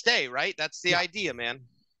you're gonna stay, right? That's the idea, man.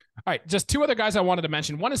 All right, just two other guys I wanted to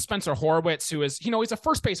mention. One is Spencer Horwitz, who is, he's a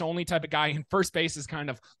first base only type of guy, and first base is kind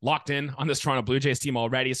of locked in on this Toronto Blue Jays team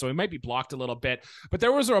already, so he might be blocked a little bit. But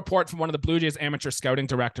there was a report from one of the Blue Jays amateur scouting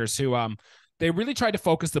directors who they really tried to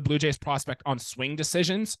focus the Blue Jays prospect on swing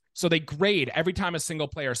decisions. So they grade every time a single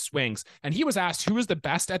player swings. And he was asked who is the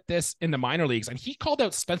best at this in the minor leagues. And he called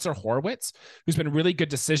out Spencer Horwitz, who's been a really good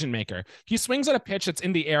decision maker. He swings at a pitch that's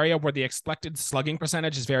in the area where the expected slugging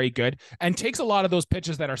percentage is very good and takes a lot of those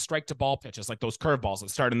pitches that are strike to ball pitches, like those curveballs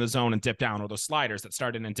that start in the zone and dip down, or those sliders that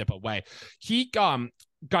start in and dip away. He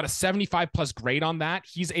got a 75 plus grade on that.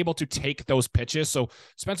 He's able to take those pitches. So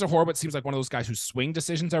Spencer Horwitz seems like one of those guys whose swing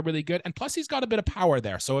decisions are really good. And plus he's got a bit of power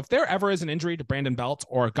there. So if there ever is an injury to Brandon Belt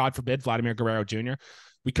or, God forbid, Vladimir Guerrero Jr.,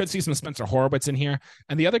 we could see some Spencer Horwitz in here.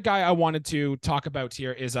 And the other guy I wanted to talk about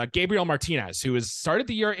here is Gabriel Martinez, who has started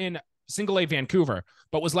the year in Single A Vancouver,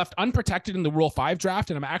 but was left unprotected in the Rule 5 draft.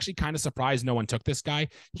 And I'm actually kind of surprised no one took this guy.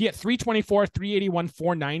 He had 324, 381,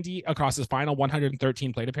 490 across his final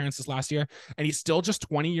 113 plate appearances last year. And he's still just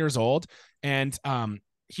 20 years old. And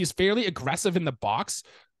he's fairly aggressive in the box,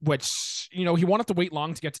 which, he won't have to wait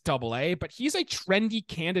long to get to Double A, but he's a trendy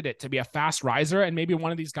candidate to be a fast riser and maybe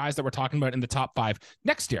one of these guys that we're talking about in the top 5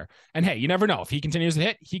 next year. And hey, you never know. If he continues to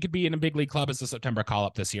hit, he could be in a big league club as the September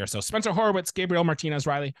call-up this year. So Spencer Horwitz, Gabriel Martinez,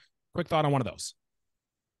 Riley, quick thought on one of those.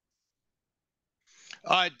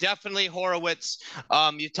 Definitely Horowitz.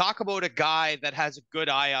 You talk about a guy that has a good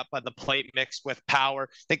eye up on the plate mixed with power.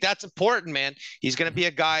 I think that's important, man. He's going to be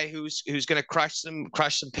a guy who's going to crush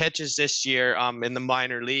some pitches this year in the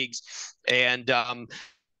minor leagues. And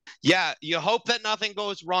you hope that nothing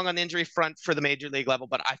goes wrong on the injury front for the major league level.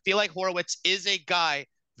 But I feel like Horowitz is a guy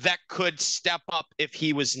that could step up if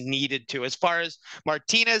he was needed to. As far as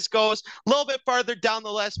Martinez goes, a little bit farther down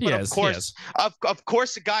the list, but of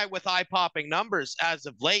course, a guy with eye-popping numbers as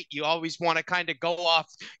of late. You always want to kind of go off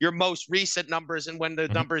your most recent numbers, and when the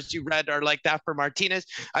numbers you read are like that for Martinez,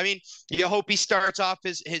 I mean, you hope he starts off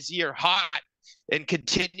his year hot and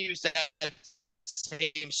continues that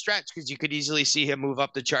same stretch, because you could easily see him move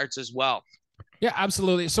up the charts as well. Yeah,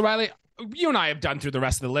 absolutely. So, Riley, you and I have done through the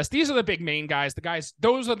rest of the list. These are the big main guys.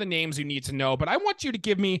 Those are the names you need to know. But I want you to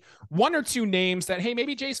give me one or two names that, hey,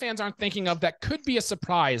 maybe Jays fans aren't thinking of that could be a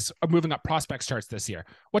surprise of moving up prospects charts this year.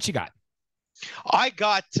 What you got? I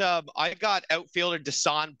got outfielder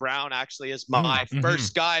Desan Brown actually as my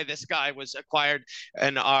first guy. This guy was acquired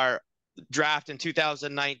in our draft in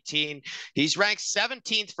 2019. He's ranked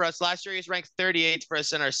 17th for us. Last year he was ranked 38th for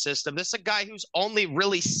us in our system. This is a guy who's only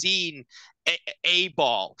really seen a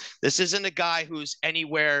ball. This isn't a guy who's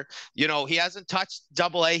anywhere, he hasn't touched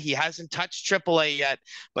Double A, he hasn't touched Triple A yet,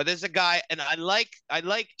 but there's a guy, and I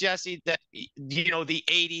like Jesse that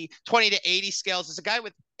the 20 to 80 scales is a guy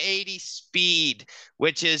with 80 speed,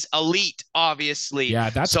 which is elite, obviously. Yeah,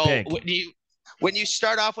 that's so big. When you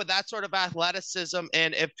start off with that sort of athleticism,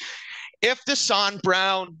 and if Desan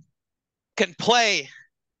Brown can play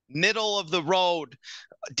middle of the road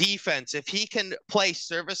defense, if he can play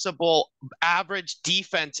serviceable average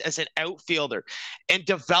defense as an outfielder and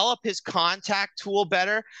develop his contact tool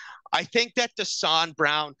better, I think that Desan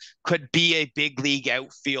Brown could be a big league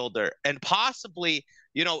outfielder and possibly,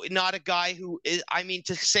 not a guy who is, I mean,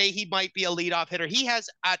 to say he might be a leadoff hitter, he has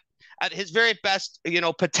at his very best,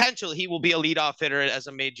 potential, he will be a leadoff hitter as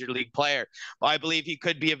a major league player. I believe he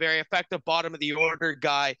could be a very effective bottom of the order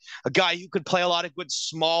guy, a guy who could play a lot of good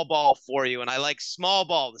small ball for you. And I like small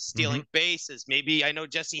ball, the stealing bases. Maybe I know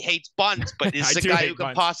Jesse hates bunts, but is a guy who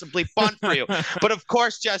can possibly bunt for you. But of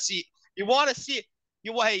course, Jesse, you want to see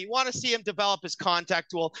you want to see him develop his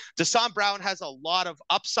contact tool. Desan Brown has a lot of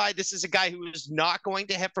upside. This is a guy who is not going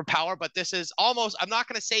to hit for power, but this is almost, I'm not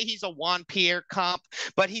going to say he's a Juan Pierre comp,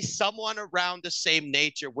 but he's someone around the same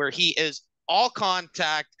nature where he is all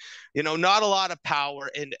contact, not a lot of power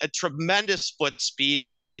and a tremendous foot speed.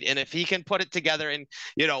 And if he can put it together and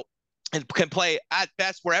can play at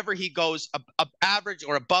best wherever he goes, a average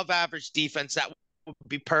or above average defense, that would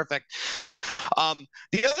be perfect.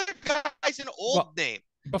 The other guy's an old name.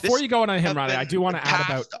 Before you go on him, Riley, I do want to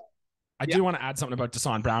add something about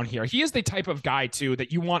Desan Brown here. He is the type of guy too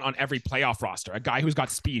that you want on every playoff roster. A guy who's got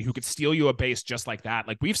speed, who could steal you a base just like that.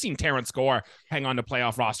 Like we've seen Terrence Gore hang on to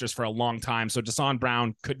playoff rosters for a long time. So Desan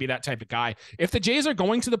Brown could be that type of guy. If the Jays are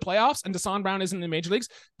going to the playoffs and Desan Brown isn't in the major leagues,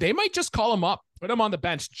 they might just call him up, put him on the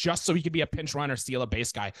bench just so he could be a pinch runner, steal a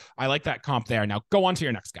base guy. I like that comp there. Now go on to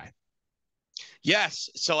your next guy. Yes.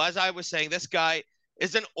 So as I was saying, this guy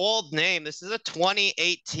is an old name. This is a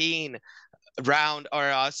 2018 round, or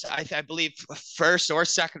I believe first or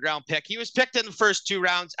second round pick. He was picked in the first two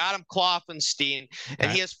rounds, Adam Kloffenstein,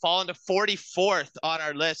 and he has fallen to 44th on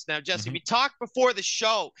our list. Now, Jesse, we talked before the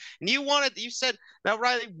show, and you said, now,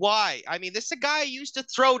 Riley, why? I mean, this is a guy who used to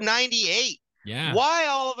throw 98. Yeah. Why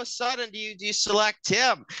all of a sudden do you select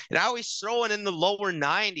him? Now he's throwing in the lower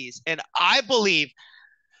 90s, and I believe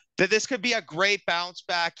that this could be a great bounce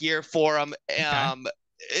back year for him.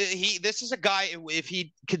 This is a guy, if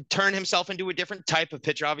he could turn himself into a different type of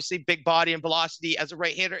pitcher, obviously big body and velocity as a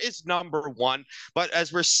right hander is number one. But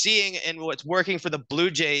as we're seeing and what's working for the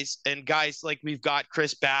Blue Jays and guys like we've got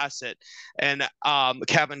Chris Bassett and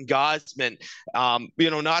Kevin Gausman,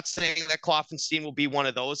 not saying that Kloffenstein will be one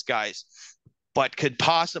of those guys, but could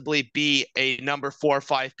possibly be a number 4 or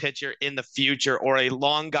 5 pitcher in the future or a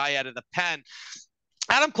long guy out of the pen.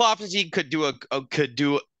 Adam Kloffenstein could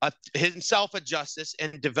do himself a justice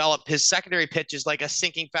and develop his secondary pitches like a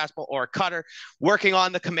sinking fastball or a cutter, working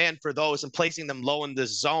on the command for those and placing them low in the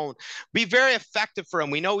zone. Be very effective for him.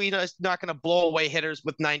 We know he's not going to blow away hitters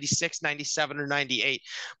with 96, 97, or 98,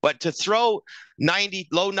 but to throw 90,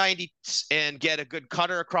 low 90s and get a good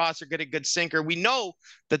cutter across or get a good sinker, we know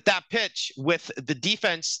that pitch with the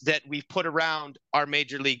defense that we've put around our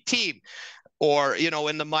major league team, or,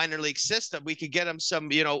 in the minor league system, we could get him some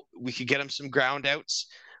ground outs.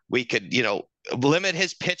 We could, limit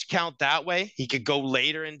his pitch count that way. He could go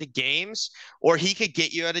later into games, or he could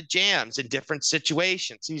get you out of jams in different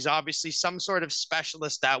situations. He's obviously some sort of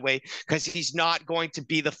specialist that way because he's not going to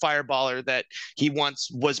be the fireballer that he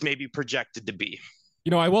once was maybe projected to be.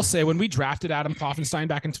 I will say when we drafted Adam Kloffenstein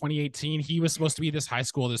back in 2018, he was supposed to be this high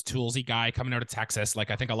school, this toolsy guy coming out of Texas. Like,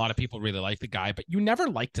 I think a lot of people really like the guy, but you never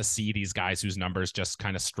like to see these guys whose numbers just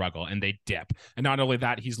kind of struggle and they dip. And not only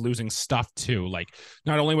that, he's losing stuff too. Like,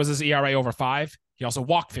 not only was his ERA over 5, he also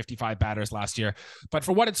walked 55 batters last year. But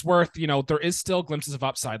for what it's worth, there is still glimpses of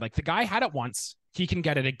upside. Like, the guy had it once, he can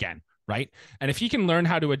get it again. Right. And if he can learn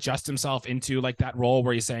how to adjust himself into like that role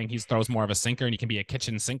where he's saying he throws more of a sinker and he can be a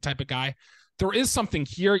kitchen sink type of guy, there is something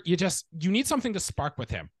here. You need something to spark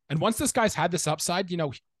with him. And once this guy's had this upside,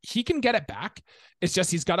 he can get it back. It's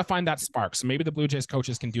just he's got to find that spark. So maybe the Blue Jays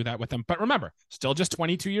coaches can do that with him. But remember, still just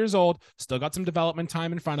 22 years old, still got some development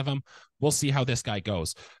time in front of him. We'll see how this guy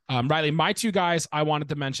goes. Riley, my two guys I wanted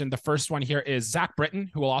to mention, the first one here is Zach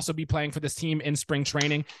Britton, who will also be playing for this team in spring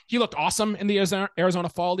training. He looked awesome in the Arizona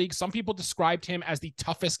Fall League. Some people described him as the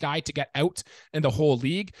toughest guy to get out in the whole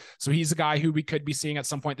league. So he's a guy who we could be seeing at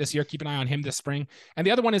some point this year. Keep an eye on him this spring. And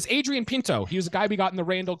the other one is Adrian Pinto. He was a guy we got in the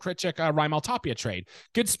Randall Kritchik, Raimel Tapia trade.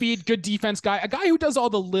 Good speed, good defense guy, a guy who does all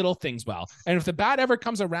the little things well. And if the bat ever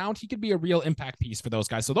comes around, he could be a real impact piece for those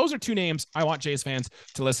guys. So those are two names I want Jays fans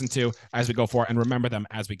to listen to as we go forward and remember them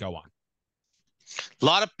as we go on. A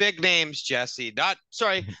lot of big names, Jesse. Not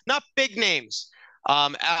big names.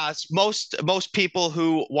 As most people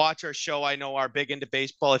who watch our show, I know, are big into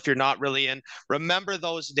baseball. If you're not really in, remember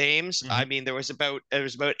those names. I mean, there was about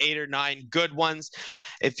 8 or 9 good ones.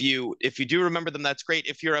 If you do remember them, that's great.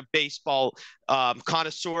 If you're a baseball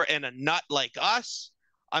connoisseur and a nut like us,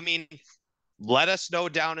 I mean, let us know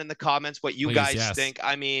down in the comments what you Please, guys yes. think.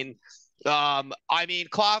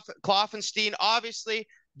 Kloffenstein, obviously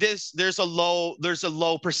there's a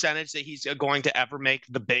low percentage that he's going to ever make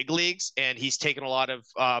the big leagues, and he's taken a lot of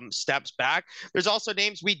steps back. There's also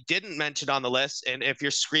names we didn't mention on the list, and if you're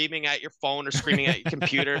screaming at your phone or screaming at your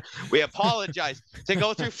computer, we apologize. To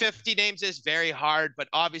go through 50 names is very hard, but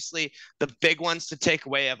obviously the big ones to take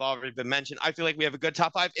away have already been mentioned. I feel like we have a good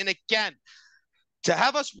top five, and again, to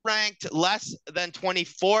have us ranked less than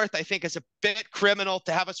 24th, I think is a bit criminal.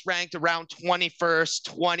 To have us ranked around 21st,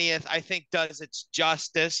 20th, I think does its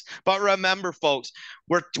justice. But remember, folks,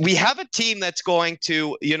 we have a team that's going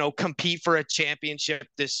to, compete for a championship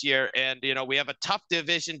this year. And, we have a tough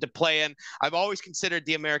division to play in. I've always considered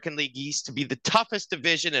the American League East to be the toughest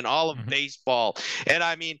division in all of baseball. And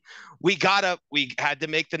I mean, we had to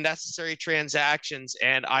make the necessary transactions.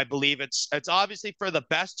 And I believe it's obviously for the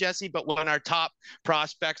best, Jesse, but when our top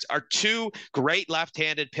prospects are two great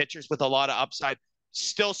left-handed pitchers with a lot of upside.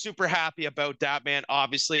 Still super happy about that, man,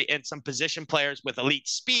 obviously, and some position players with elite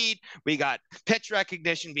speed. We got pitch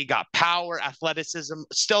recognition. We got power, athleticism,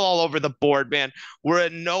 still all over the board, man. We're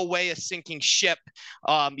in no way a sinking ship,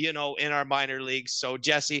 in our minor leagues. So,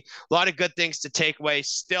 Jesse, a lot of good things to take away.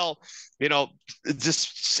 Still,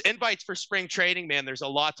 just invites for spring training, man. There's a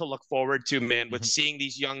lot to look forward to, man, with seeing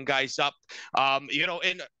these young guys up,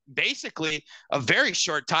 in basically a very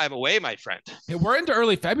short time away, my friend. Yeah, we're into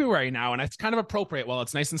early February now, and it's kind of appropriate. Well,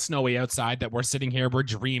 it's nice and snowy outside that we're sitting here. We're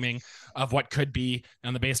dreaming of what could be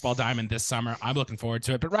on the baseball diamond this summer. I'm looking forward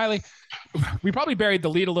to it. But Riley, we probably buried the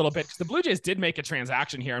lead a little bit because the Blue Jays did make a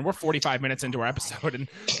transaction here, and we're 45 minutes into our episode. And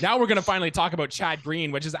now we're going to finally talk about Chad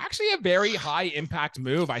Green, which is actually a very high impact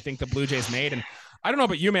move I think the Blue Jays made. And I don't know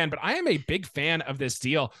about you, man, but I am a big fan of this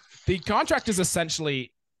deal. The contract is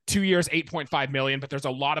essentially 2 years, $8.5 million, but there's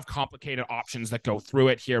a lot of complicated options that go through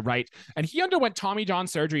it here, right? And he underwent Tommy John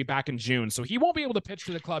surgery back in June, so he won't be able to pitch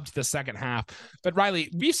for the club to the second half. But Riley,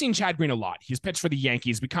 we've seen Chad Green a lot. He's pitched for the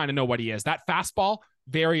Yankees. We kind of know what he is. That fastball,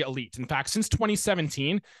 very elite. In fact, since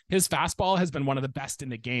 2017, his fastball has been one of the best in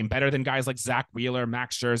the game, better than guys like Zach Wheeler,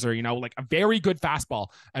 Max Scherzer, like a very good fastball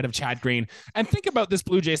out of Chad Green. And think about this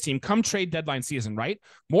Blue Jays team come trade deadline season, right?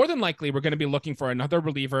 More than likely, we're going to be looking for another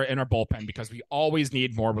reliever in our bullpen because we always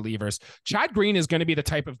need more relievers. Chad Green is going to be the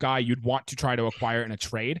type of guy you'd want to try to acquire in a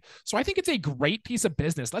trade. So I think it's a great piece of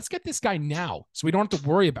business. Let's get this guy now so we don't have to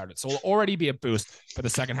worry about it. So it'll already be a boost for the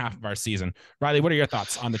second half of our season. Riley, what are your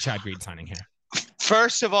thoughts on the Chad Green signing here?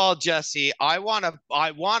 First of all, Jesse, I want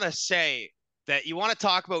to say that you want to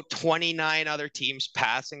talk about 29 other teams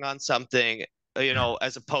passing on something,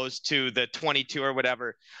 as opposed to the 22 or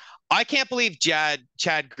whatever. I can't believe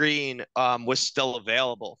Chad Green was still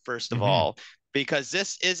available, first of all, because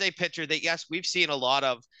this is a pitcher that, yes, we've seen a lot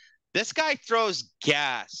of. This guy throws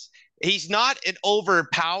gas. He's not an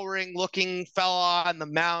overpowering looking fella on the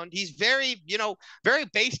mound. He's very, very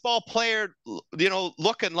baseball player,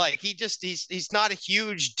 looking like. He's not a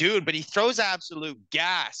huge dude, but he throws absolute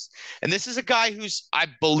gas. And this is a guy who's, I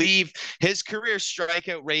believe, his career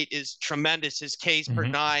strikeout rate is tremendous. His Ks per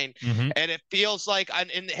nine. And it feels like,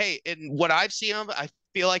 in what I've seen him, I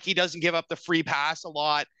feel like he doesn't give up the free pass a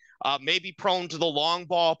lot. Maybe prone to the long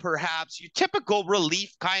ball, perhaps. Your typical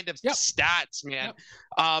relief kind of stats, man.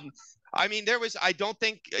 I don't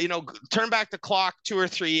think, turn back the clock 2 or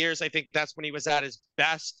 3 years. I think that's when he was at his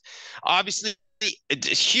best. Obviously,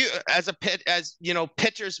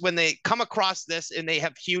 pitchers, when they come across this and they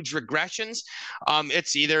have huge regressions,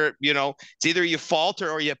 it's either you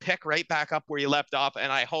falter or you pick right back up where you left off.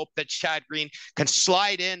 And I hope that Chad Green can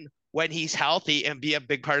slide in when he's healthy and be a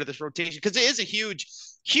big part of this rotation, because it is a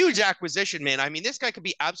huge acquisition, man. I mean, this guy could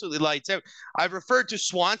be absolutely lights out. I've referred to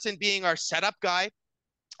Swanson being our setup guy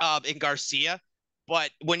in Garcia, but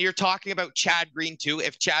when you're talking about Chad Green too,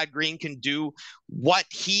 if Chad Green can do what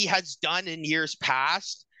he has done in years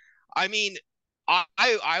past, I mean,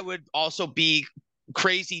 I would also be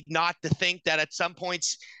crazy not to think that at some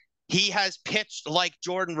points he has pitched like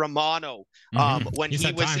Jordan Romano when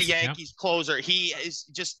he was the Yankees closer. He is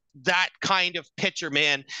just that kind of pitcher,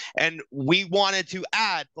 man. And we wanted to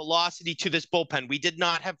add velocity to this bullpen. We did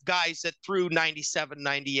not have guys that threw 97,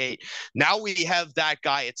 98. Now we have that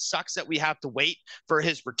guy. It sucks that we have to wait for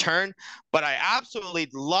his return, but I absolutely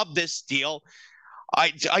love this deal.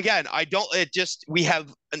 We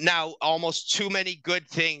have now almost too many good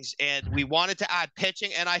things, and we wanted to add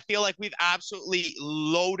pitching, and I feel like we've absolutely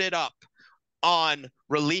loaded up on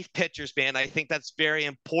relief pitchers, man. I think that's very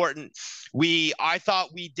important. I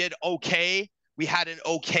thought we did okay. We had an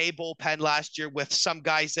okay bullpen last year with some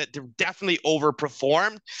guys that definitely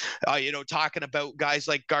overperformed, talking about guys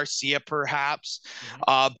like Garcia, perhaps.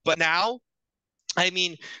 But now I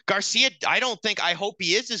mean, Garcia, I hope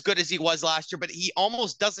he is as good as he was last year, but he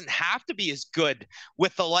almost doesn't have to be as good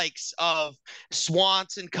with the likes of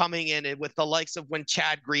Swanson coming in and with the likes of when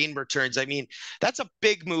Chad Green returns. I mean, that's a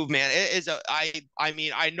big move, man. It is I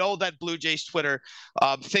mean, I know that Blue Jays Twitter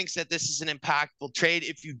thinks that this is an impactful trade.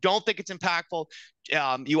 If you don't think it's impactful,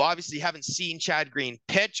 you obviously haven't seen Chad Green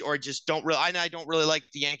pitch or just don't really, I don't really like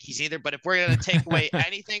the Yankees either, but if we're going to take away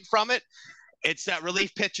anything from it, it's that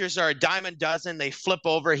relief pitchers are a dime a dozen. They flip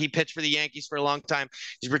over. He pitched for the Yankees for a long time.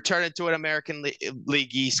 He's returning to an American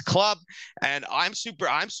League East club, and I'm super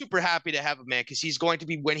happy to have him, man, because he's going to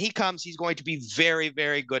be, when he comes, he's going to be very,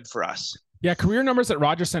 very good for us. Yeah, career numbers at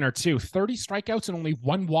Rogers Center too. 30 strikeouts and only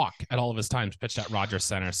 1 walk at all of his times pitched at Rogers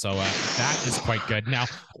Center. So that is quite good. Now,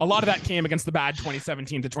 a lot of that came against the bad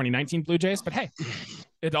 2017 to 2019 Blue Jays, but hey,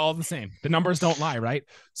 it's all the same. The numbers don't lie, right?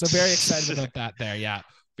 So very excited about that there. Yeah.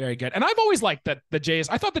 Very good. And I've always liked that the Jays,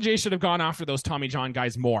 I thought the Jays should have gone after those Tommy John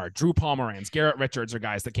guys more. Drew Pomeranz, Garrett Richards are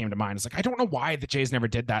guys that came to mind. It's like, I don't know why the Jays never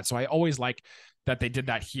did that. So I always like that they did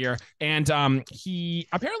that here. And he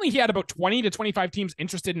had about 20 to 25 teams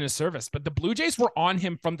interested in his service, but the Blue Jays were on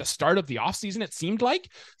him from the start of the offseason, it seemed like.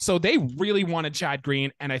 So they really wanted Chad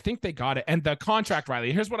Green, and I think they got it. And the contract,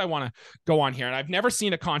 Riley, here's what I want to go on here. And I've never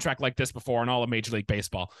seen a contract like this before in all of Major League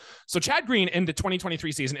Baseball. So Chad Green in the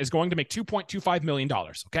 2023 season is going to make $2.25 million.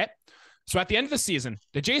 Okay. So at the end of the season,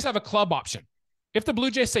 the Jays have a club option. If the Blue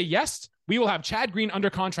Jays say yes, we will have Chad Green under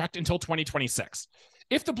contract until 2026.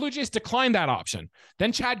 If the Blue Jays decline that option,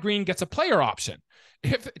 then Chad Green gets a player option.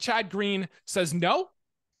 If Chad Green says no,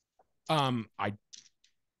 I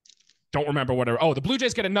don't remember the Blue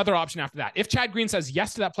Jays get another option after that. If Chad Green says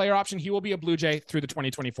yes to that player option, he will be a Blue Jay through the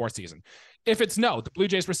 2024 season. If it's no, the Blue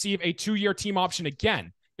Jays receive a 2-year team option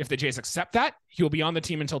again. If the Jays accept that, he will be on the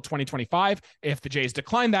team until 2025. If the Jays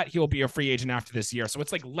decline that, he will be a free agent after this year. So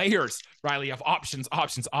it's like layers, Riley, of options.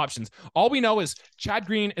 All we know is Chad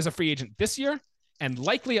Green is a free agent this year and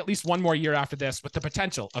likely at least one more year after this, with the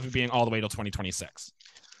potential of it being all the way till 2026.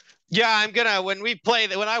 Yeah, when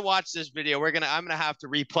I watch this video, I'm gonna have to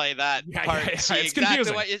replay that part. Yeah, it's exactly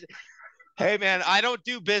confusing. Hey man, I don't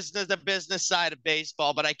do the business side of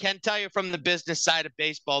baseball, but I can tell you from the business side of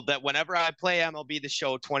baseball that whenever I play MLB The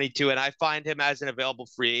Show 22 and I find him as an available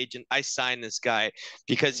free agent, I sign this guy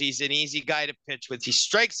because he's an easy guy to pitch with. He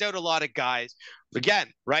strikes out a lot of guys. Again,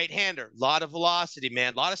 right-hander, a lot of velocity,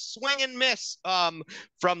 man, a lot of swing and miss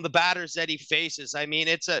from the batters that he faces. I mean,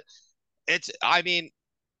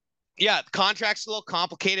 yeah, the contract's a little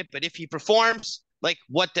complicated, but if he performs, like,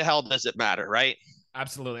 what the hell does it matter, right?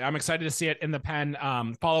 Absolutely. I'm excited to see it in the pen.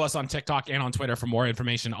 Follow us on TikTok and on Twitter for more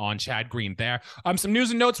information on Chad Green there. Some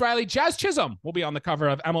news and notes, Riley. Jazz Chisholm will be on the cover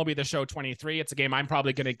of MLB The Show 23. It's a game I'm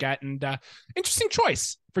probably going to get, and interesting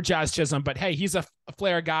choice for Jazz Chisholm, but hey, he's a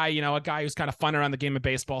flair guy, a guy who's kind of fun around the game of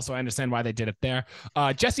baseball, so I understand why they did it there.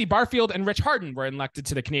 Jesse Barfield and Rich Harden were elected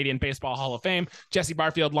to the Canadian Baseball Hall of Fame. Jesse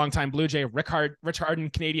Barfield, longtime Blue Jay. Rich Harden,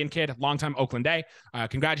 Canadian kid, longtime Oakland A.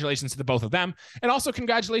 Congratulations to the both of them. And also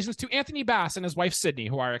congratulations to Anthony Bass and his wife, Sydney,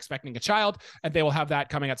 who are expecting a child, and they will have that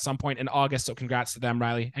coming at some point in August, so congrats to them,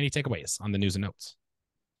 Riley. Any takeaways on the news and notes?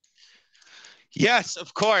 Yes,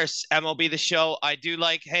 of course. MLB The Show. I do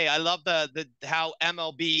like. Hey, I love the how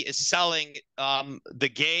MLB is selling the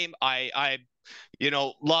game. I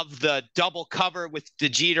love the double cover with the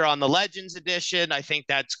Jeter on the Legends edition. I think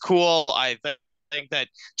that's cool. I think that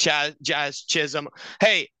Jazz Chisholm.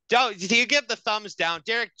 Hey, do you give the thumbs down?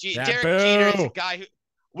 Derek Jeter is a guy who.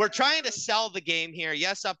 We're trying to sell the game here.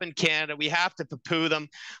 Yes, up in Canada, we have to poo-poo them,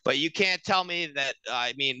 but you can't tell me that.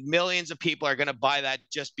 Millions of people are going to buy that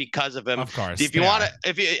just because of him. Of course. If you want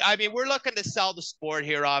to, we're looking to sell the sport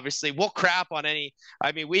here. Obviously, we'll crap on any.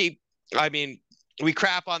 We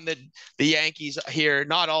crap on the Yankees here,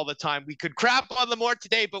 not all the time. We could crap on them more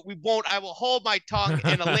today, but we won't. I will hold my tongue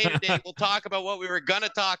in a later day. We'll talk about what we were going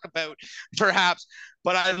to talk about, perhaps.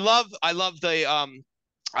 But I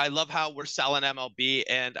love how we're selling MLB,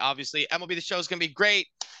 and obviously MLB The Show is going to be great.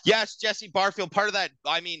 Yes, Jesse Barfield, part of that.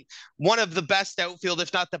 One of the best outfield,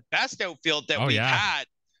 if not the best outfield that we've had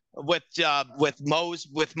with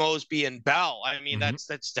Mosby and Bell.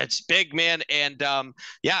 That's big, man. And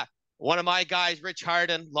one of my guys, Rich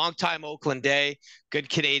Harden, longtime Oakland A, good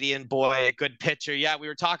Canadian boy, a good pitcher. Yeah, we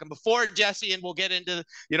were talking before, Jesse, and we'll get into,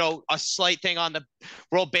 a slight thing on the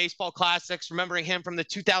World Baseball Classics, remembering him from the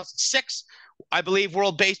 2006, I believe,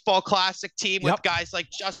 World Baseball Classic team with guys like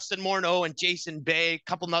Justin Morneau and Jason Bay, a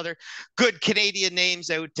couple other good Canadian names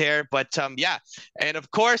out there. But, and of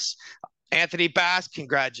course, Anthony Bass,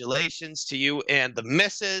 congratulations to you and the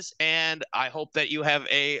missus, and I hope that you have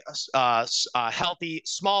a healthy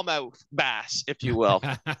smallmouth bass, if you will.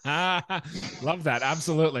 Love that.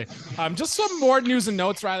 Absolutely. Just some more news and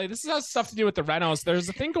notes, Riley. This has stuff to do with the Renos. There's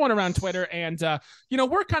a thing going around Twitter, and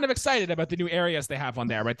we're kind of excited about the new areas they have on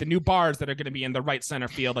there, right? The new bars that are going to be in the right center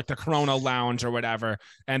field, like the Corona Lounge or whatever.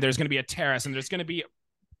 And there's going to be a terrace, and there's going to be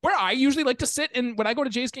where I usually like to sit. And when I go to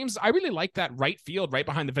Jays games, I really like that right field right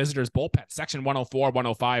behind the visitors bullpen, section 104,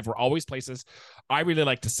 105 were always places I really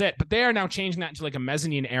like to sit, but they are now changing that into like a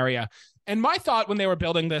mezzanine area. And my thought when they were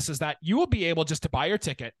building this is that you will be able just to buy your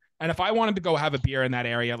ticket. And if I wanted to go have a beer in that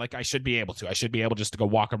area, like I should be able just to go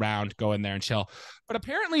walk around, go in there and chill. But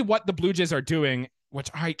apparently what the Blue Jays are doing, which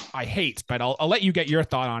I hate, but I'll let you get your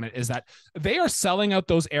thought on it, is that they are selling out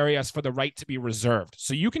those areas for the right to be reserved.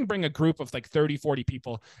 So you can bring a group of like 30, 40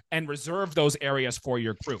 people and reserve those areas for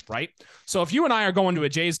your group, right? So if you and I are going to a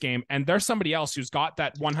Jays game and there's somebody else who's got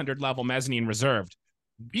that 100 level mezzanine reserved,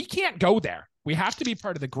 we can't go there. We have to be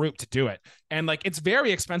part of the group to do it. And like, it's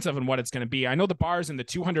very expensive in what it's going to be. I know the bars in the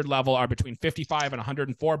 200 level are between 55 and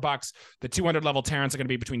 104 bucks. The 200 level Terrence are going to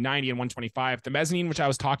be between 90 and 125. The mezzanine, which I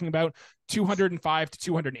was talking about, $205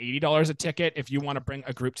 to $280 a ticket if you want to bring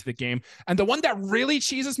a group to the game. And the one that really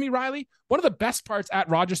cheeses me, Riley, one of the best parts at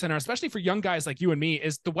Rogers Center, especially for young guys like you and me,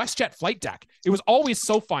 is the WestJet flight deck. It was always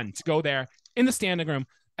so fun to go there in the standing room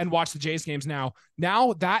and watch the Jays games now.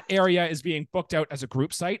 Now that area is being booked out as a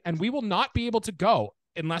group site, and we will not be able to go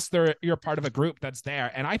unless you're part of a group that's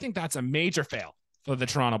there. And I think that's a major fail for the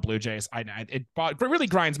Toronto Blue Jays. It really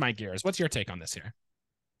grinds my gears. What's your take on this here?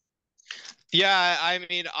 Yeah, I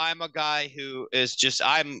mean, I'm a guy who is just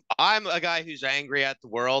I'm a guy who's angry at the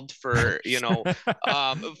world for,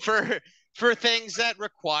 for things that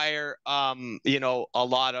require a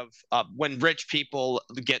lot of when rich people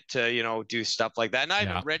get to do stuff like that. Not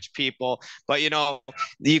even rich people, but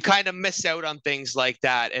you kind of miss out on things like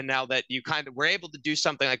that. And now that you kind of were able to do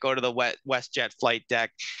something like go to the WestJet flight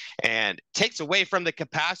deck, and takes away from the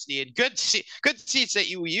capacity and good seats that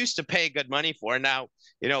you used to pay good money for now,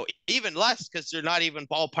 even less because they're not even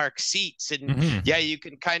ballpark seats. And yeah, you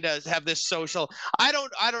can kind of have this social. I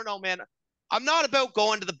don't know, man. I'm not about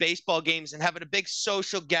going to the baseball games and having a big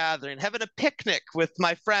social gathering, having a picnic with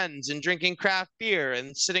my friends and drinking craft beer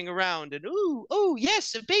and sitting around and, oh,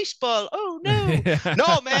 yes, a baseball. Oh, no.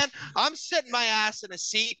 No, man, I'm sitting my ass in a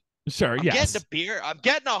seat. Sure, I'm getting a beer. I'm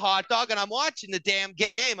getting a hot dog, and I'm watching the damn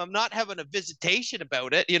game. I'm not having a visitation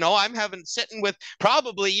about it. I'm sitting with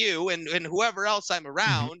probably you and whoever else I'm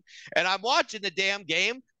around, and I'm watching the damn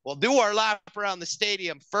game. We'll do our lap around the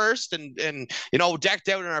stadium first and decked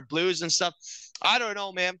out in our blues and stuff. I don't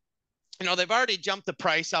know, man. They've already jumped the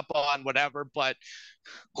price up on whatever, but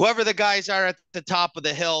whoever the guys are at the top of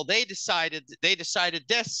the hill, they decided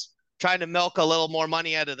this, trying to milk a little more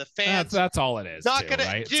money out of the fans. That's all it is. Right?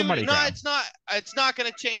 It's not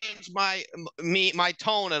gonna change my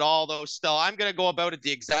tone at all, though. Still, I'm gonna go about it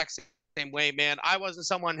the exact same way, man. I wasn't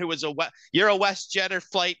someone who was you're a WestJetter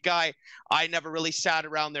flight guy. I never really sat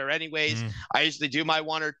around there anyways. I usually do my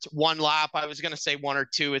one lap. I was going to say one or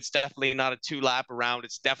two. It's definitely not a 2-lap around.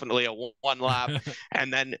 It's definitely a 1 lap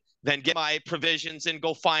and then get my provisions and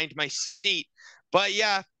go find my seat. But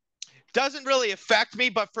yeah, doesn't really affect me,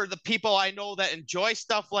 but for the people I know that enjoy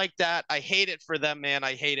stuff like that, I hate it for them, man.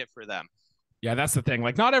 I hate it for them. Yeah, that's the thing.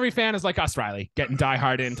 Like, not every fan is like us, Riley, getting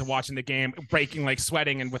diehard into watching the game, breaking, like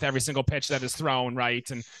sweating, and with every single pitch that is thrown, right,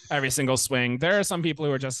 and every single swing. There are some people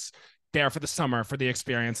who are just there for the summer, for the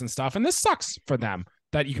experience and stuff, and this sucks for them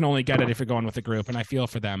that you can only get it if you're going with a group, and I feel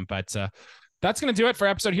for them, but that's going to do it for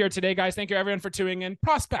episode here today, guys. Thank you, everyone, for tuning in.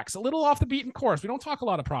 Prospects, a little off the beaten course. We don't talk a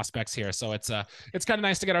lot of prospects here, so it's kind of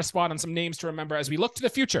nice to get our spot on some names to remember as we look to the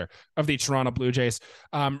future of the Toronto Blue Jays.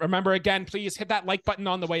 Remember, again, please hit that like button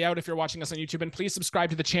on the way out if you're watching us on YouTube, and please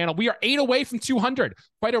subscribe to the channel. We are 8 away from 200.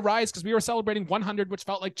 Quite a rise because we were celebrating 100, which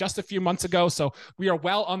felt like just a few months ago, so we are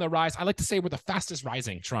well on the rise. I like to say we're the fastest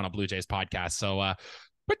rising Toronto Blue Jays podcast, so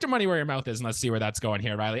put your money where your mouth is, and let's see where that's going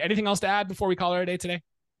here, Riley. Anything else to add before we call it a day today?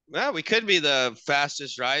 Well, we could be the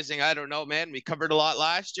fastest rising. I don't know, man. We covered a lot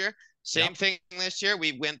last year. Same thing this year.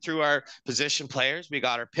 We went through our position players. We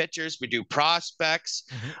got our pitchers. We do prospects.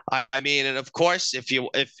 I mean, and of course,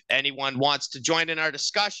 if anyone wants to join in our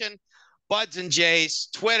discussion, Buds and Jays,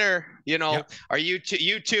 Twitter, our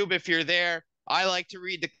YouTube, if you're there. I like to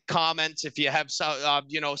read the comments. If you have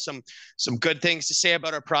some good things to say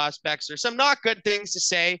about our prospects or some not good things to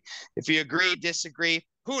say, if you agree, disagree,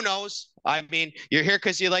 who knows? I mean, you're here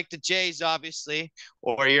because you like the Jays, obviously,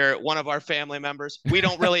 or you're one of our family members. We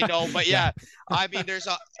don't really know, but yeah, I mean,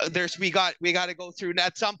 we got to go through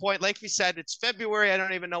at some point. Like we said, it's February. I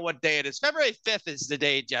don't even know what day it is. February 5th is the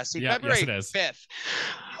day, Jesse. Yeah, February yes, it is. 5th.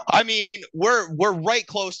 I mean, we're right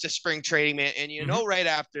close to spring training, man. And right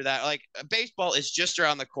after that, like baseball is just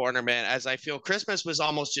around the corner, man. As I feel Christmas was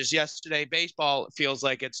almost just yesterday. Baseball feels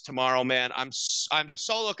like it's tomorrow, man. I'm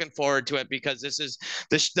so looking forward to it because this is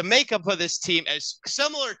the makeup of this team is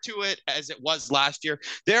similar to it as it was last year.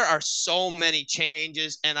 There are so many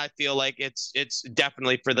changes, and I feel like it's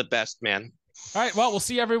definitely for the best, man. All right, well, we'll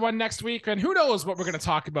see everyone next week, and who knows what we're going to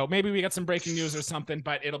talk about. Maybe we get some breaking news or something,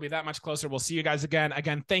 but it'll be that much closer. We'll see you guys again.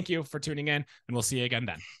 Again, thank you for tuning in, and we'll see you again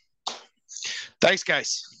then. Thanks,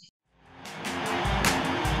 guys.